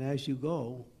 And as you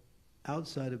go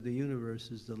outside of the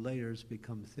universes, the layers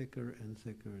become thicker and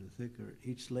thicker and thicker.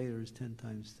 Each layer is 10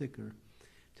 times thicker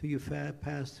till you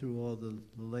pass through all the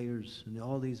layers, and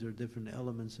all these are different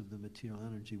elements of the material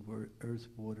energy: earth,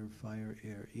 water, fire,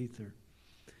 air, ether,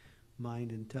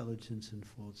 mind, intelligence, and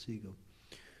false ego.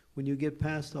 When you get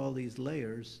past all these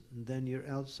layers, then you're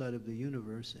outside of the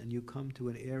universe and you come to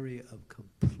an area of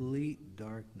complete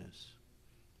darkness.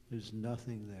 There's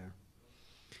nothing there.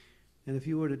 And if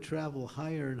you were to travel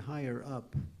higher and higher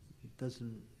up, it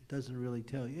doesn't really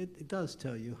tell you. It does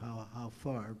tell you how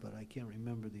far, but I can't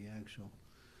remember the actual.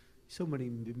 So many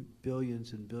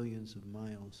billions and billions of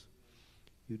miles.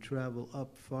 You travel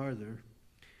up farther,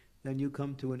 then you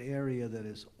come to an area that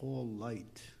is all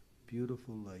light,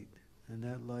 beautiful light. And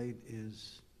that light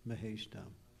is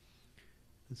Maheshdam.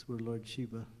 That's where Lord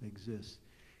Shiva exists.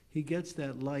 He gets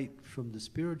that light from the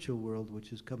spiritual world,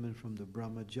 which is coming from the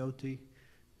Brahma Jyoti,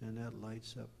 and that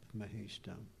lights up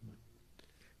Maheshdam.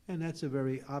 And that's a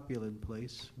very opulent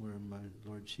place where my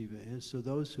Lord Shiva is. So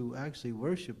those who actually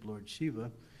worship Lord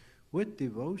Shiva with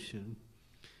devotion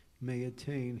may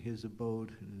attain his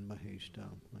abode in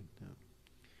Maheshdam, like that.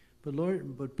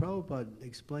 But Prabhupada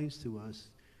explains to us,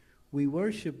 we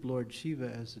worship Lord Shiva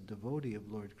as a devotee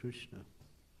of Lord Krishna.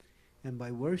 And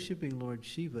by worshiping Lord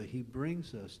Shiva, he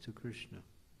brings us to Krishna.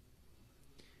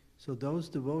 So those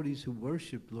devotees who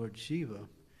worship Lord Shiva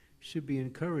should be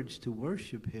encouraged to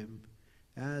worship him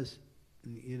as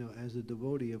a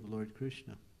devotee of Lord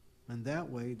Krishna. And that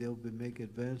way they'll make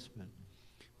advancement.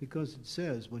 Because it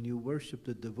says when you worship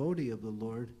the devotee of the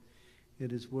Lord,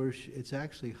 it's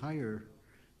actually higher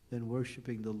than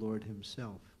worshiping the Lord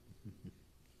himself.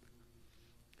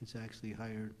 It's actually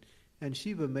higher. And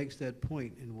Shiva makes that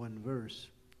point in one verse.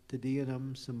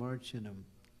 Tadiyanam samarchanam.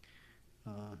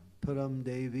 Param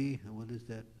Devi, what is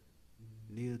that?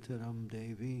 Niyataram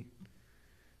Devi.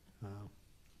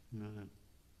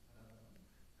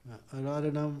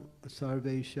 Aradhanam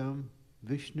Sarvesham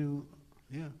Vishnu.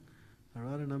 Yeah.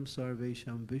 Aradhanam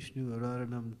Sarvesham Vishnu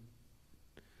Aradhanam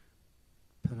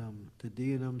Param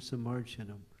Tadiyanam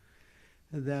Samarchanam.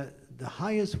 That the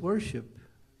highest worship,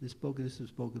 this is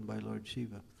spoken by Lord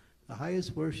Shiva, the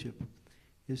highest worship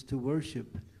is to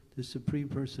worship the Supreme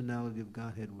Personality of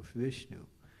Godhead with Vishnu.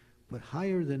 But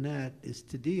higher than that is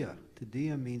Tadiya.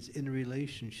 Tadiya means in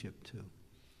relationship to.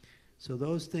 So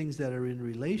those things that are in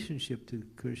relationship to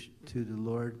the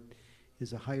Lord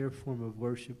is a higher form of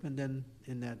worship. And then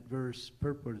in that verse,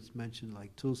 purport is mentioned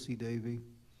like Tulsi Devi,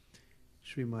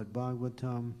 Srimad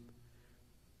Bhagavatam,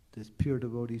 this pure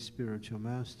devotee spiritual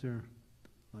master,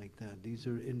 like that. These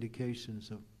are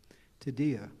indications of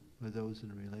Tadiya, for those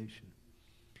in relation.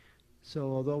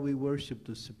 So although we worship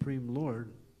the Supreme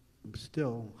Lord,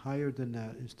 still higher than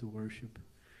that is to worship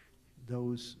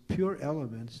those pure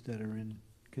elements that are in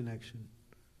connection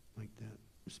like that,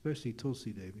 especially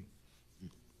Tulsi Devi.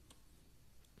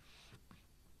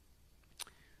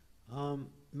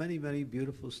 Many, many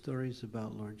beautiful stories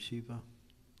about Lord Shiva.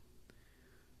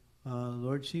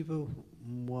 Lord Shiva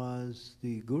was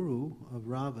the guru of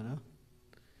Ravana.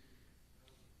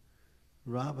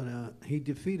 He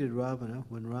defeated Ravana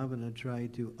when Ravana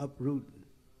tried to uproot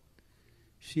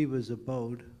Shiva's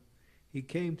abode. He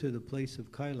came to the place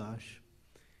of Kailash,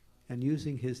 and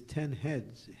using his 10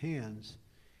 hands,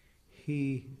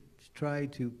 he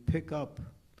tried to pick up,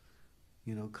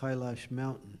 Kailash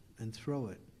mountain and throw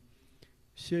it.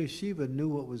 Shiva knew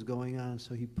what was going on,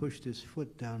 so he pushed his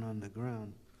foot down on the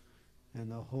ground,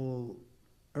 and the whole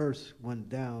earth went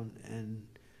down, and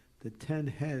the 10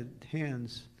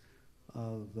 hands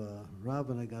of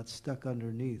Ravana got stuck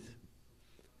underneath,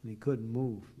 and he couldn't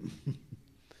move.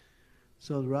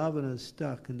 So Ravana is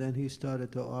stuck, and then he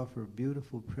started to offer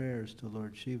beautiful prayers to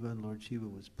Lord Shiva, and Lord Shiva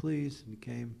was pleased and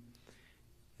came,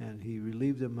 and he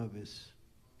relieved him of his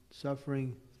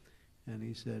suffering, and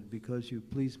he said, because you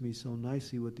pleased me so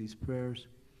nicely with these prayers,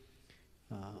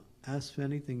 ask for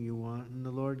anything you want. And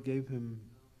the Lord gave him,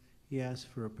 he asked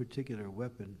for a particular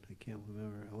weapon. I can't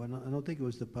remember. I don't think it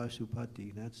was the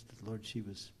Pashupati. That's the Lord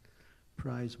Shiva's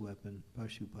prize weapon,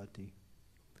 Pashupati.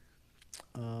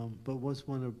 But was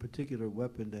one a particular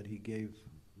weapon that he gave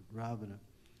Ravana.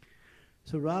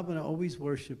 So Ravana always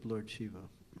worshipped Lord Shiva.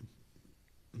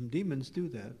 Demons do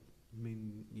that. I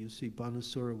mean, you see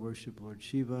Banasura worship Lord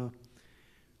Shiva.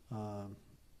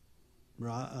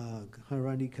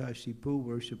 Hiranyakashipu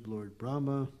worship Lord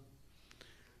Brahma.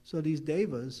 So these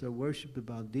devas are worshipped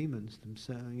about demons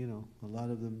themselves. A lot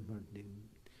of them are demons.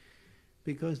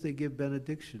 Because they give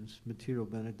benedictions, material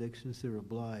benedictions, they're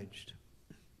obliged.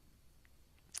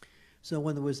 So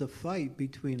when there was a fight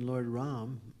between Lord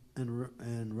Ram and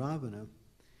Ravana,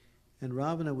 and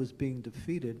Ravana was being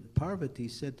defeated, Parvati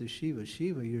said to Shiva,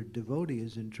 Shiva, your devotee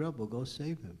is in trouble, go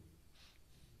save him.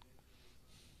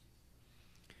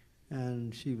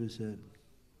 And Shiva said,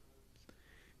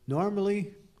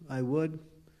 normally I would,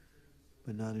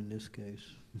 but not in this case.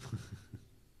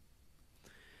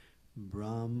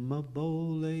 Brahma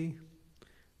bole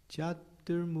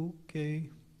chaturmukhe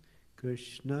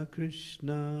Krishna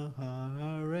Krishna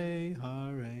Hare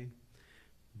Hare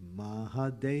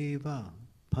Mahadeva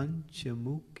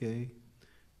Panchamukhe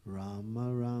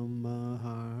Rama Rama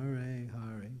Hare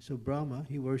Hare. So Brahma,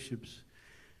 he worships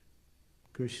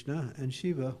Krishna, and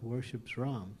Shiva worships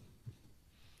Ram.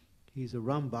 He's a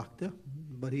Ram Bhakta,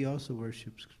 but he also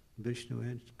worships Vishnu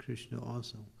and Krishna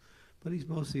also. But he's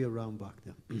mostly a Ram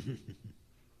Bhakta.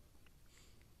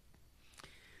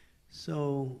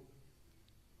 So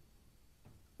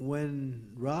when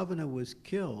Ravana was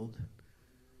killed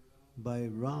by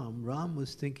Ram, Ram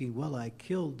was thinking, well, I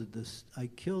killed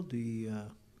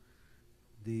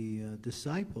the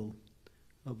disciple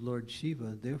of Lord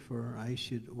Shiva, therefore I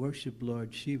should worship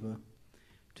Lord Shiva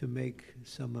to make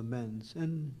some amends.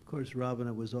 And of course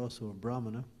Ravana was also a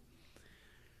Brahmana.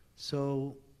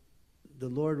 So the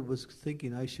Lord was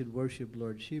thinking I should worship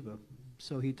Lord Shiva.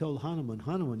 So he told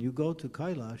Hanuman, you go to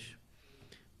Kailash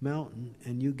mountain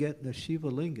and you get the Shiva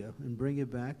Linga and bring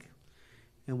it back,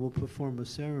 and we'll perform a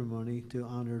ceremony to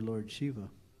honor Lord Shiva.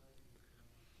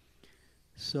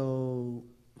 So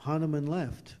Hanuman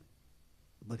left,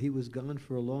 but he was gone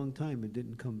for a long time and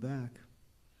didn't come back.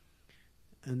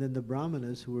 And then the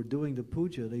Brahmanas who were doing the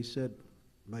puja, they said,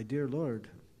 my dear Lord,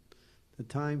 the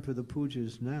time for the puja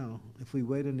is now. If we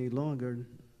wait any longer,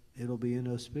 it'll be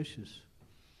inauspicious.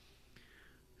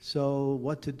 So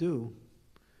what to do?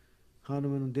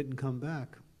 Hanuman didn't come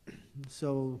back.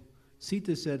 So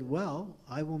Sita said, well,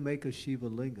 I will make a Shiva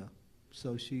Linga.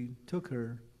 So she took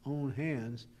her own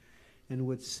hands, and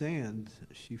with sand,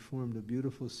 she formed a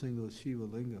beautiful single Shiva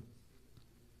Linga.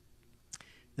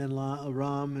 Then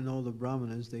Ram and all the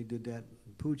Brahmanas, they did that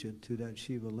puja to that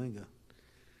Shiva Linga.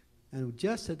 And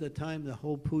just at the time the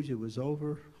whole puja was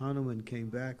over, Hanuman came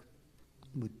back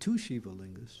with 2 Shiva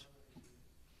Lingas.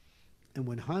 And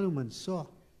when Hanuman saw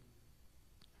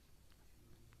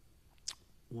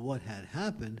what had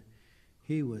happened,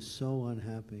 he was so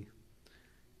unhappy,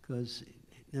 because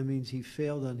that means he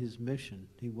failed on his mission.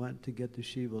 He went to get the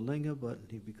Shiva Linga, but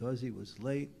because he was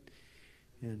late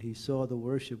and he saw the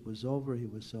worship was over, he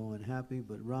was so unhappy.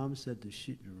 But Ram said to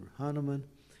Hanuman,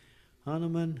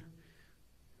 Hanuman,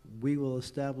 we will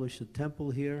establish a temple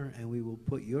here, and we will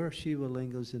put your Shiva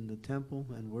Lingas in the temple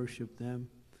and worship them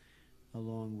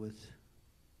along with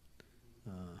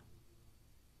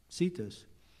Sita's.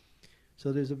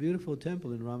 So there's a beautiful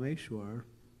temple in Rameshwar.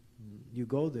 You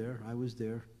go there, I was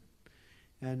there,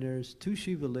 and there's 2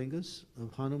 Shiva Lingas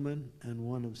of Hanuman and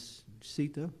one of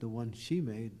Sita, the one she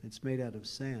made. It's made out of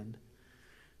sand.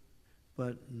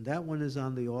 But that one is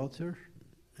on the altar,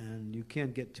 and you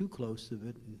can't get too close to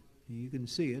it. You can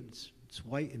see it, it's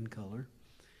white in color.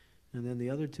 And then the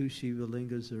other 2 Shiva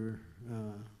Lingas are,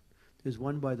 there's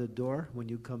one by the door when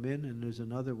you come in, and there's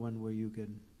another one where you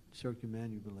can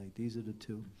circumambulate. These are the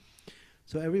 2.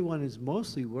 So everyone is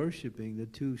mostly worshipping the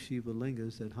 2 Shiva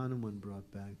Lingas that Hanuman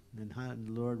brought back. And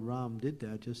Lord Ram did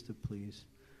that just to please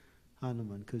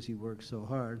Hanuman, because he worked so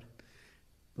hard,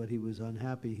 but he was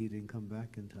unhappy he didn't come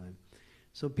back in time.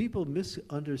 So people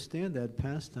misunderstand that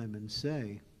pastime and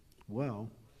say, well,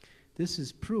 this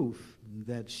is proof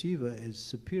that Shiva is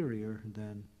superior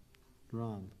than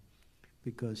Ram,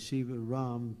 because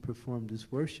Ram performed this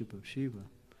worship of Shiva.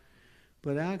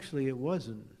 But actually it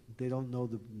wasn't. They don't know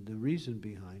the reason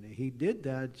behind it. He did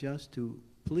that just to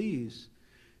please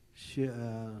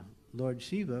Lord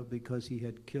Shiva, because he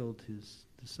had killed his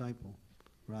disciple,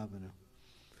 Ravana.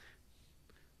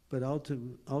 But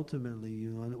ultimately,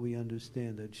 we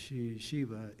understand that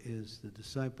Shiva is the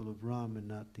disciple of Ram and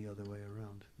not the other way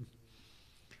around.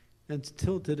 And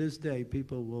still to this day,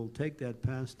 people will take that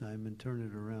pastime and turn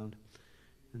it around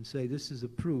and say this is a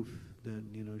proof that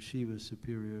Shiva is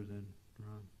superior than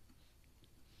Ram.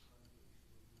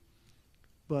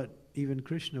 But even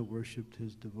Krishna worshipped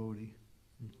his devotee.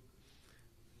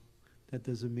 That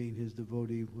doesn't mean his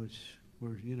devotee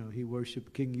he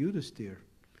worshipped King Yudhisthira.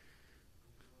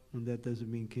 And that doesn't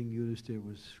mean King Yudhisthira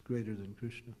was greater than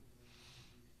Krishna.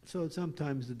 So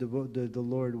sometimes the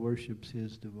Lord worships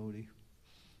his devotee.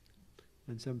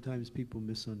 And sometimes people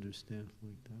misunderstand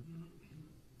like that.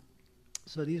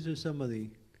 So these are some of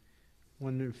the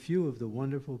few of the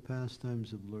wonderful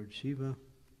pastimes of Lord Shiva.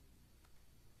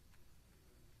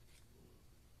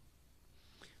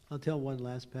 I'll tell one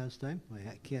last pastime.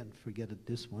 I can't forget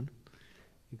this one,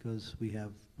 because we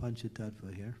have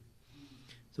Panchatattva here.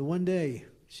 So one day,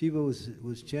 Shiva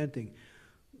was chanting,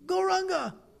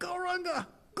 Gauranga, Gauranga,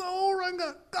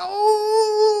 Gauranga, Gauranga!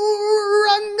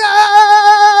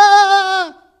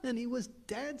 And he was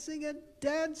dancing and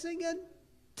dancing and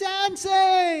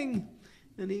dancing!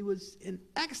 And he was in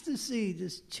ecstasy,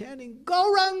 just chanting,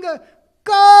 Gauranga,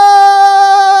 Gauranga!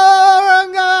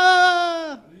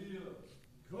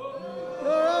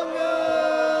 Gauranga!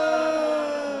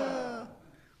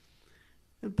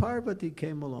 And Parvati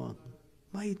came along.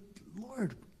 My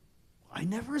Lord, I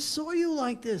never saw you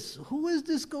like this. Who is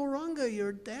this Gauranga?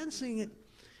 You're dancing.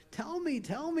 Tell me,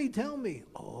 tell me, tell me.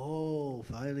 Oh,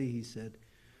 finally he said,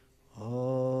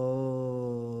 oh.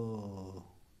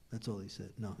 That's all he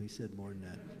said. No, he said more than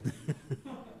that.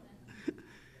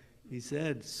 He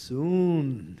said,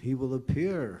 soon he will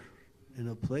appear in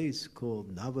a place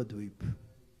called Navadvip.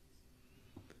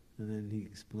 And then he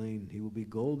explained, he will be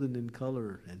golden in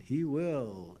color, and he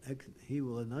will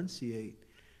enunciate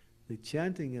the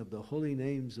chanting of the holy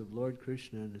names of Lord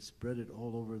Krishna and spread it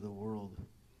all over the world.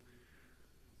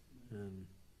 And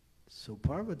so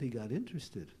Parvati got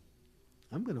interested.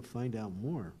 I'm going to find out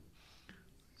more.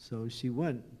 So she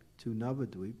went to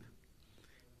Navadvip,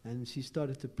 and she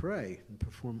started to pray and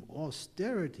perform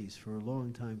austerities for a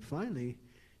long time. Finally,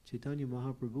 Chaitanya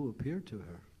Mahaprabhu appeared to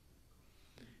her.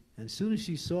 And as soon as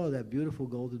she saw that beautiful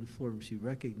golden form, she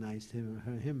recognized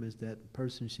him as that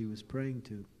person she was praying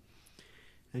to.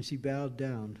 And she bowed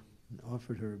down and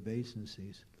offered her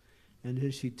obeisances. And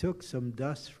then she took some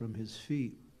dust from his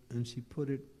feet and she put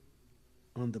it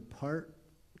on the part,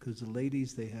 because the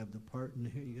ladies, they have the part in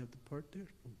here. You have the part there?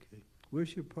 Okay.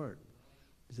 Where's your part?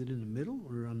 Is it in the middle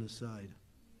or on the side?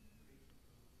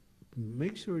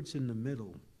 make sure it's in the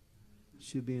middle. It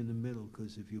should be in the middle,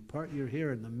 because if you part your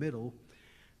hair in the middle,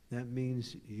 that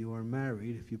means you are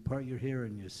married. If you part your hair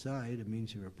on your side, it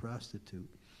means you're a prostitute.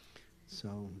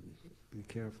 So be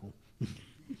careful.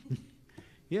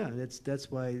 Yeah,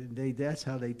 that's why that's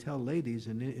how they tell ladies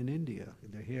in India.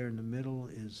 Their hair in the middle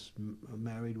is a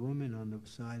married woman, on the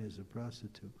side is a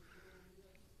prostitute.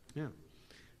 Yeah.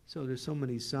 So there's so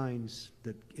many signs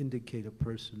that indicate a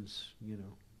person's,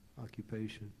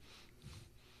 occupation.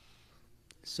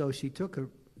 So she took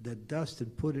the dust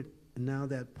and put it, and now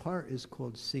that part is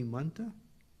called Simanta.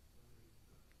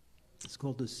 It's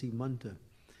called the Simanta.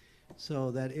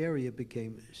 So that area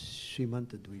became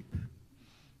Srimantadweep.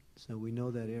 So we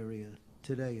know that area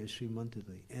today as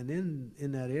Srimantadweep. And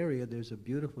in that area there's a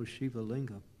beautiful Shiva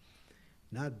Linga.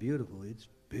 Not beautiful, it's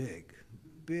big,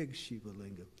 big Shiva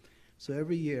Linga. So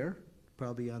every year,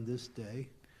 probably on this day,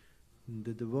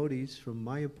 the devotees from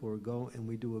Mayapur go and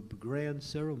we do a grand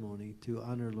ceremony to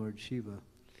honor Lord Shiva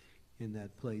in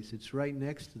that place. It's right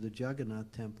next to the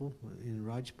Jagannath temple in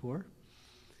Rajpur.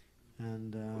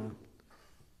 And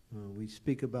we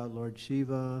speak about Lord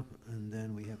Shiva, and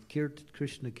then we have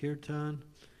Krishna Kirtan,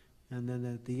 and then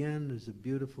at the end there's a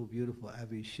beautiful, beautiful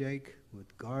Abhishek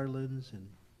with garlands and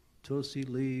tulsi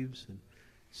leaves and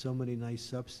so many nice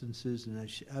substances, and that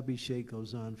Abhishek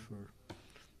goes on for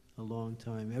a long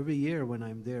time. Every year when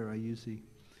I'm there, I usually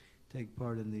take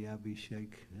part in the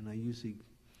Abhishek, and I usually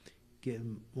get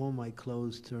all my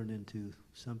clothes turned into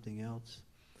something else.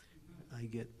 I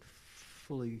get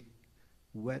fully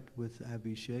wet with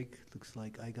Abhishek. Looks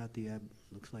like I got the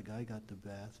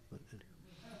bath, but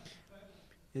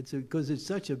it's because it's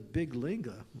such a big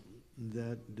linga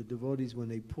that the devotees, when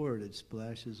they pour it, it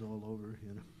splashes all over,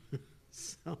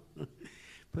 So,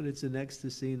 but it's an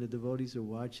ecstasy, and the devotees are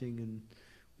watching, and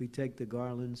we take the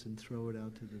garlands and throw it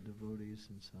out to the devotees,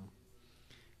 and so.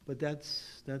 But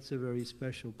that's a very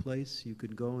special place. You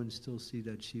could go and still see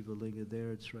that Shiva Linga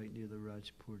there. It's right near the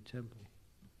Rajpur temple.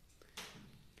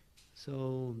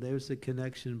 So there's the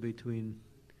connection between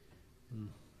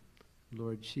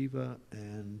Lord Shiva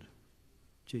and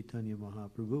Chaitanya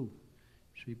Mahaprabhu.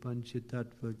 Shri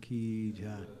Panchatattva ki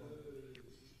jai.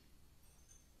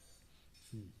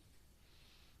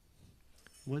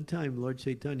 One time Lord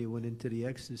Chaitanya went into the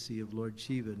ecstasy of Lord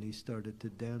Shiva, and he started to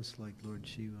dance like Lord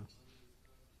Shiva.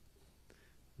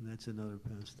 And that's another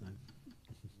pastime.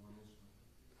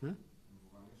 Huh?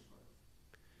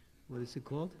 What is it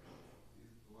called?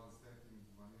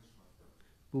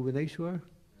 Bhuvaneshwar?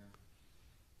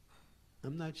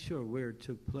 I'm not sure where it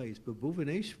took place, but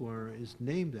Bhuvaneshwar is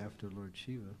named after Lord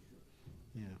Shiva.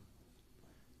 Yeah.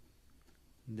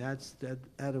 That's that.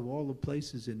 Out of all the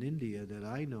places in India that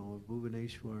I know of,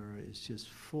 Bhuvaneshwar is just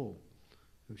full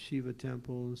of Shiva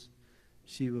temples,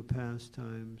 Shiva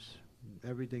pastimes.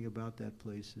 Everything about that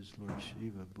place is Lord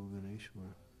Shiva,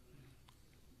 Bhuvaneshwar.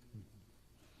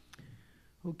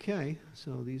 Okay,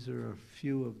 so these are a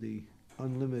few of the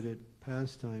unlimited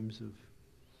pastimes of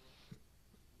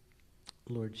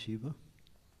Lord Shiva.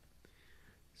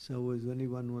 So would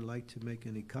anyone would like to make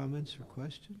any comments or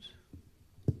questions?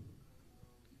 Okay.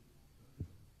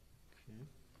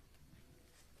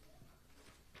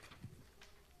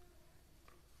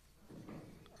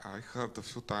 I heard a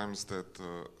few times that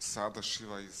Sada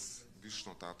Shiva is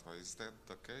Vishnu Tattva. Is that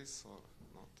the case or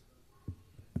not?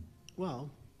 Well,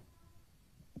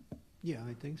 yeah,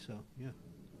 I think so, yeah.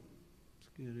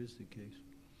 It is the case.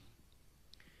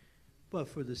 But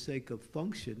for the sake of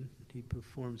function, he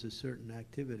performs a certain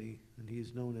activity, and he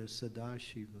is known as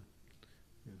Sadashiva.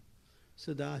 Yeah.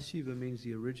 Sadashiva means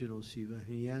the original Shiva.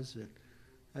 He has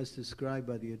as described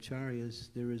by the Acharyas,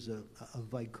 there is a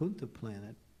Vaikuntha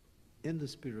planet in the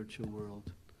spiritual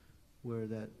world where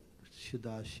that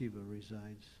Sadashiva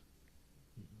resides.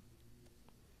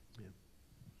 Mm-hmm. Yeah,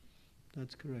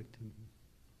 that's correct. Mm-hmm.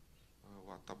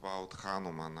 What about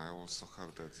Hanuman? I also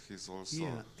heard that he's also.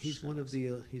 Yeah, he's one of the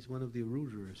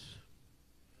Rudras.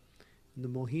 In the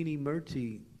Mohini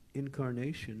Murti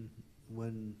incarnation,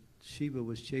 when Shiva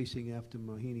was chasing after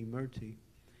Mohini Murti,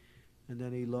 and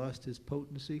then he lost his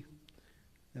potency,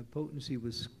 that potency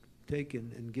was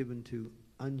taken and given to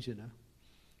Anjana,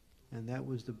 and that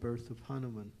was the birth of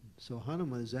Hanuman. So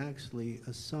Hanuman is actually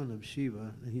a son of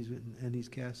Shiva, and he's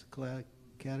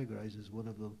categorized as one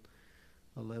of the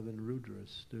 11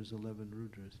 Rudras. There's 11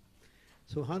 Rudras.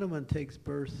 So Hanuman takes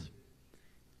birth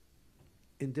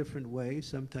in different ways.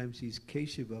 Sometimes he's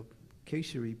Keshari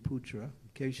Putra.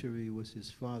 Keshari was his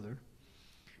father,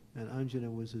 and Anjana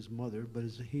was his mother. But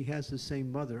he has the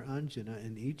same mother, Anjana,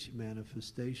 in each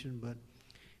manifestation. But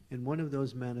in one of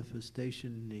those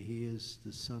manifestations, he is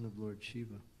the son of Lord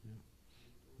Shiva. Yeah.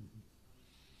 Mm-hmm.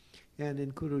 And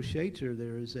in Kurukshetra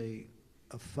there is a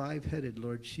five-headed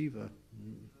Lord Shiva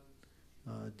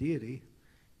deity,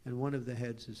 and one of the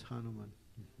heads is Hanuman.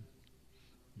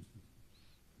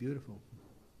 Beautiful.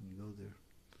 You go there.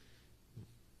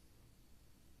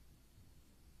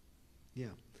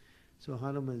 Yeah. So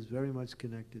Hanuman is very much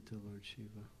connected to Lord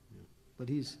Shiva. Yeah. But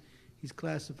he's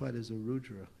classified as a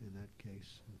Rudra in that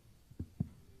case.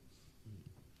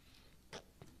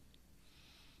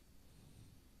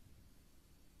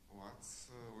 What's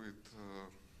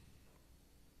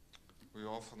we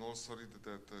often also read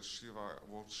that Shiva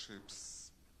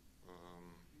worships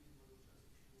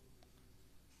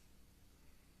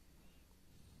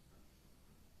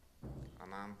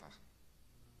Ananta.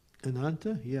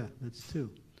 Ananta? Yeah, that's true.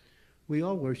 We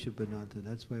all worship Ananta.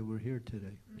 That's why we're here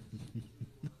today.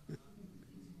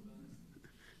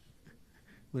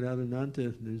 Without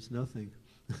Ananta, there's nothing.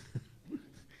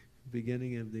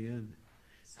 Beginning of the end.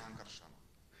 Sankarsana.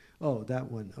 Oh,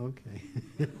 that one. Okay.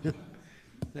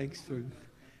 Thanks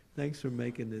for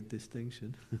making the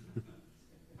distinction.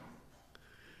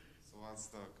 So what's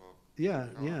the Yeah.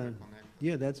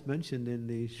 Yeah, that's mentioned in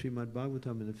the Srimad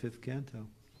Bhagavatam in the 5th canto.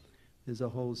 There's a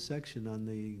whole section on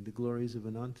the glories of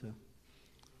Ananta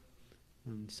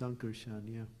and Sankarshan,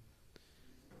 yeah.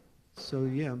 So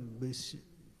yeah,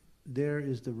 there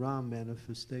is the Ram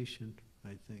manifestation,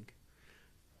 I think.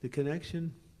 The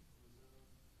connection,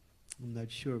 I'm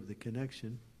not sure of the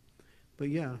connection, but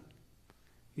yeah,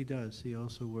 he does. He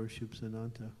also worships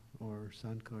Ananta or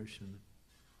Sankarsana.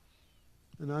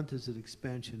 Ananta is an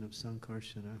expansion of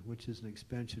Sankarsana, which is an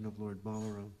expansion of Lord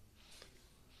Balaram.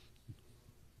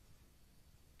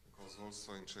 Because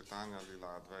also in Chaitanya Lila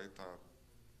Advaita,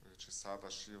 which is Sada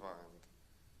Shiva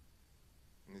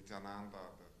and Nityananda,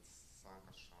 that's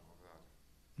Sankarsana there.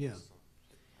 Yeah. So,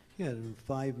 Yeah, there are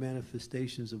 5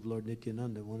 manifestations of Lord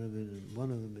Nityananda. One of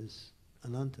them is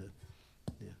Ananta,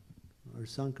 yeah, or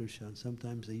Sankarshan.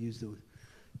 Sometimes they use the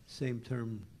same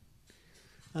term.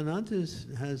 Ananta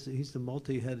he's the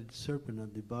multi-headed serpent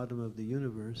at the bottom of the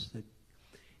universe. That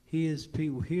here's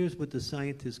what the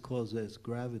scientists call as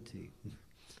gravity.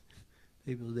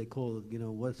 They call it,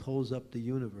 what holds up the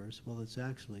universe. Well, it's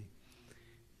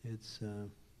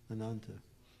Ananta.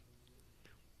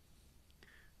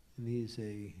 And he's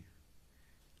a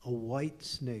white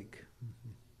snake.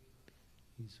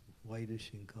 He's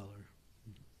whitish in color.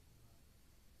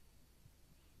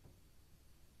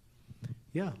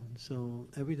 Yeah, so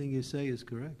everything you say is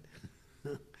correct.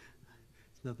 There's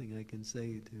nothing I can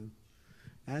say to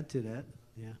add to that,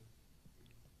 yeah.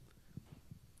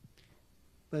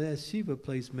 But as Shiva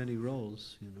plays many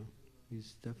roles,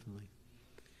 he's definitely.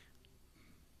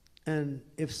 And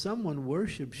if someone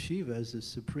worships Shiva as the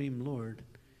Supreme Lord,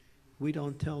 we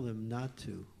don't tell them not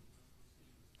to.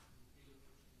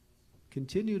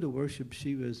 Continue to worship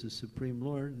Shiva as the Supreme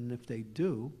Lord, and if they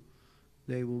do,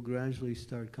 they will gradually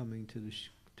start coming to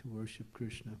worship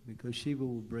Krishna, because Shiva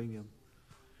will bring him.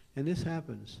 And this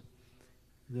happens.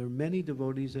 There are many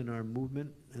devotees in our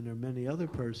movement, and there are many other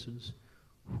persons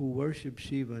who worship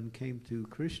Shiva and came to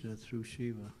Krishna through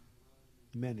Shiva.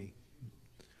 Many.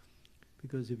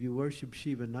 Because if you worship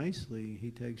Shiva nicely,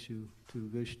 he takes you to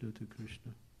Vishnu, to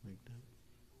Krishna, like that.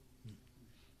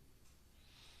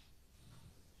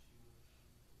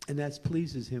 And that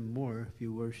pleases him more if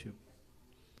you worship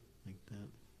like that.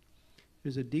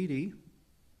 There's a deity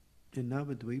in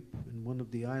Navadvip, in one of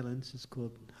the islands. It's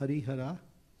called Harihara.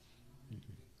 I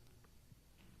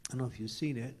don't know if you've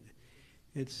seen it.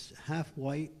 It's half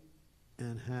white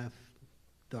and half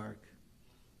dark.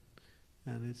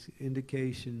 And it's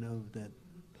indication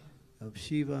of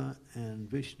Shiva and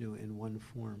Vishnu in one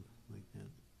form, like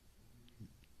that.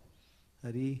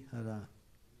 Harihara.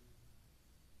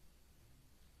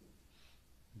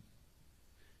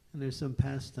 And there's some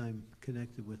pastime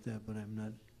connected with that, but I'm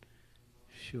not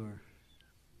sure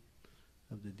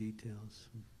of the details.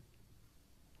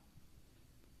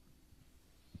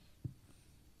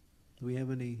 Do we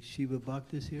have any Shiva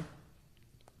Bhaktas here?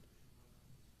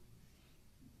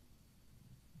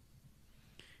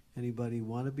 Anybody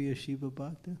want to be a Shiva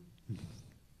Bhakta?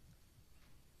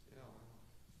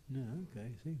 No,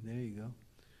 okay, see, there you go.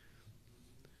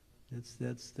 That's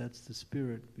the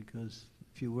spirit, because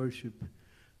if you worship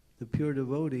the pure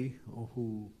devotee, or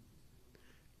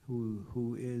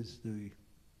who is the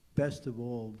best of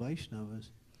all Vaishnavas,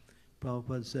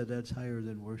 Prabhupada said that's higher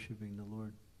than worshiping the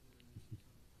Lord.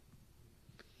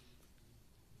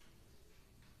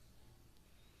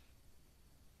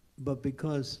 But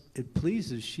because it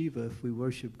pleases Shiva, if we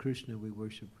worship Krishna, we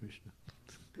worship Krishna.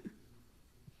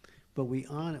 But we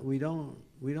don't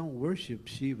worship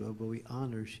Shiva, but we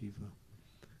honor Shiva.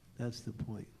 That's the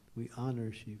point. We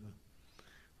honor Shiva.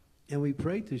 And we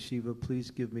pray to Shiva, please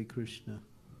give me Krishna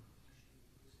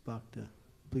Bhakta.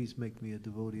 Please make me a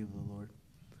devotee of the Lord.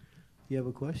 You have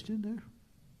a question there?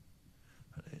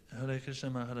 Hare Krishna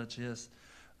Maharaj, yes.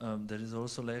 There is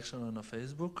also lecture on a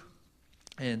Facebook,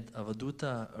 and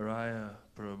Avaduta Raya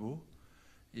Prabhu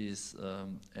is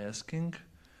asking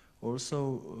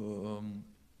also,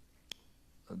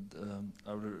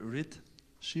 I will read,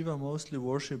 Shiva mostly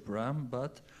worship Ram,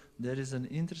 but there is an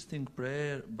interesting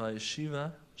prayer by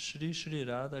Shiva, Shri Shri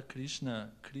Radha Krishna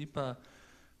Kripa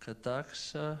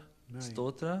Kataksha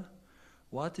Stotra.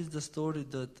 What is the story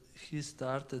that he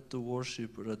started to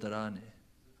worship Radharani?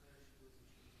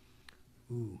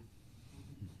 Ooh.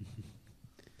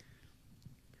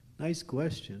 Nice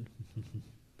question.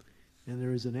 And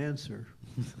there is an answer.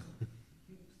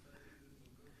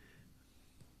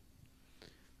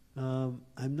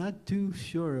 I'm not too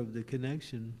sure of the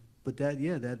connection, but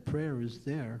that prayer is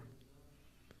there.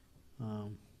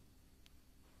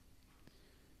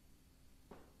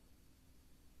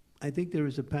 I think there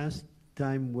was a past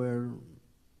time where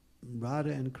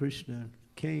Radha and Krishna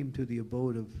came to the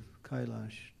abode of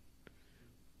Kailash.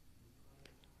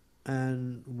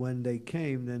 And when they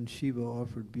came, then Shiva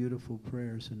offered beautiful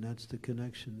prayers, and that's the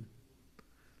connection.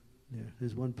 Yeah,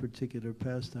 there's one particular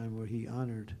pastime where he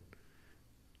honored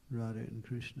Radha and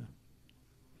Krishna.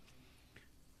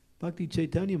 Bhakti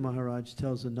Chaitanya Maharaj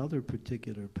tells another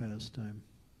particular pastime,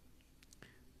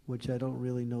 which I don't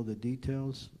really know the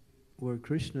details, where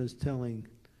Krishna is telling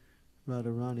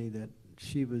Radharani that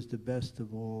Shiva is the best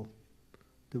of all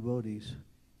devotees.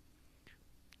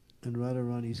 And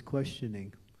Radharani's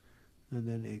questioning. And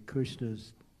then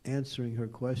Krishna's answering her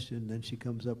question, then she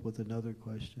comes up with another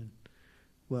question.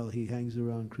 Well, he hangs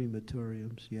around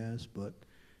crematoriums, yes, but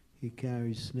he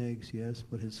carries snakes, yes,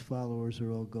 but his followers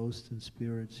are all ghosts and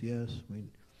spirits, yes.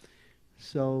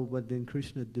 But then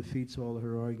Krishna defeats all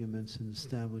her arguments and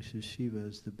establishes Shiva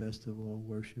as the best of all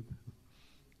worship.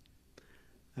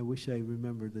 I wish I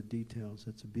remembered the details.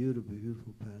 That's a beautiful,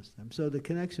 beautiful pastime. So the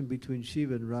connection between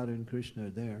Shiva and Radha and Krishna are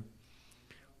there.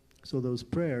 So those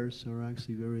prayers are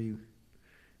actually very,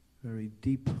 very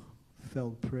deep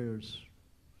felt prayers.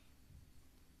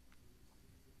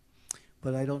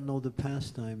 But I don't know the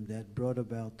pastime that brought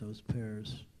about those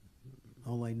prayers.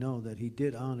 All I know that he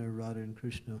did honor Radha and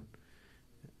Krishna.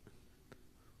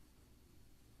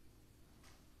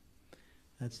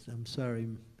 I'm sorry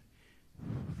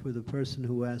for the person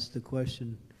who asked the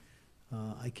question.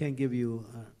 I can't give you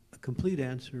a complete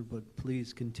answer, but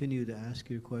please continue to ask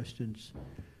your questions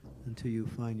until you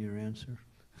find your answer,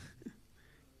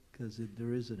 because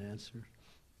there is an answer.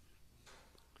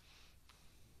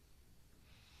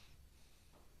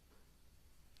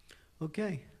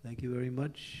 Okay, thank you very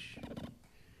much.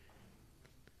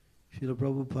 Srila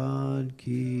Prabhupada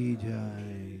ki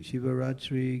jai, Shiva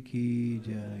Ratri ki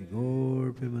jai,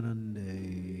 Gaur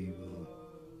Premanande.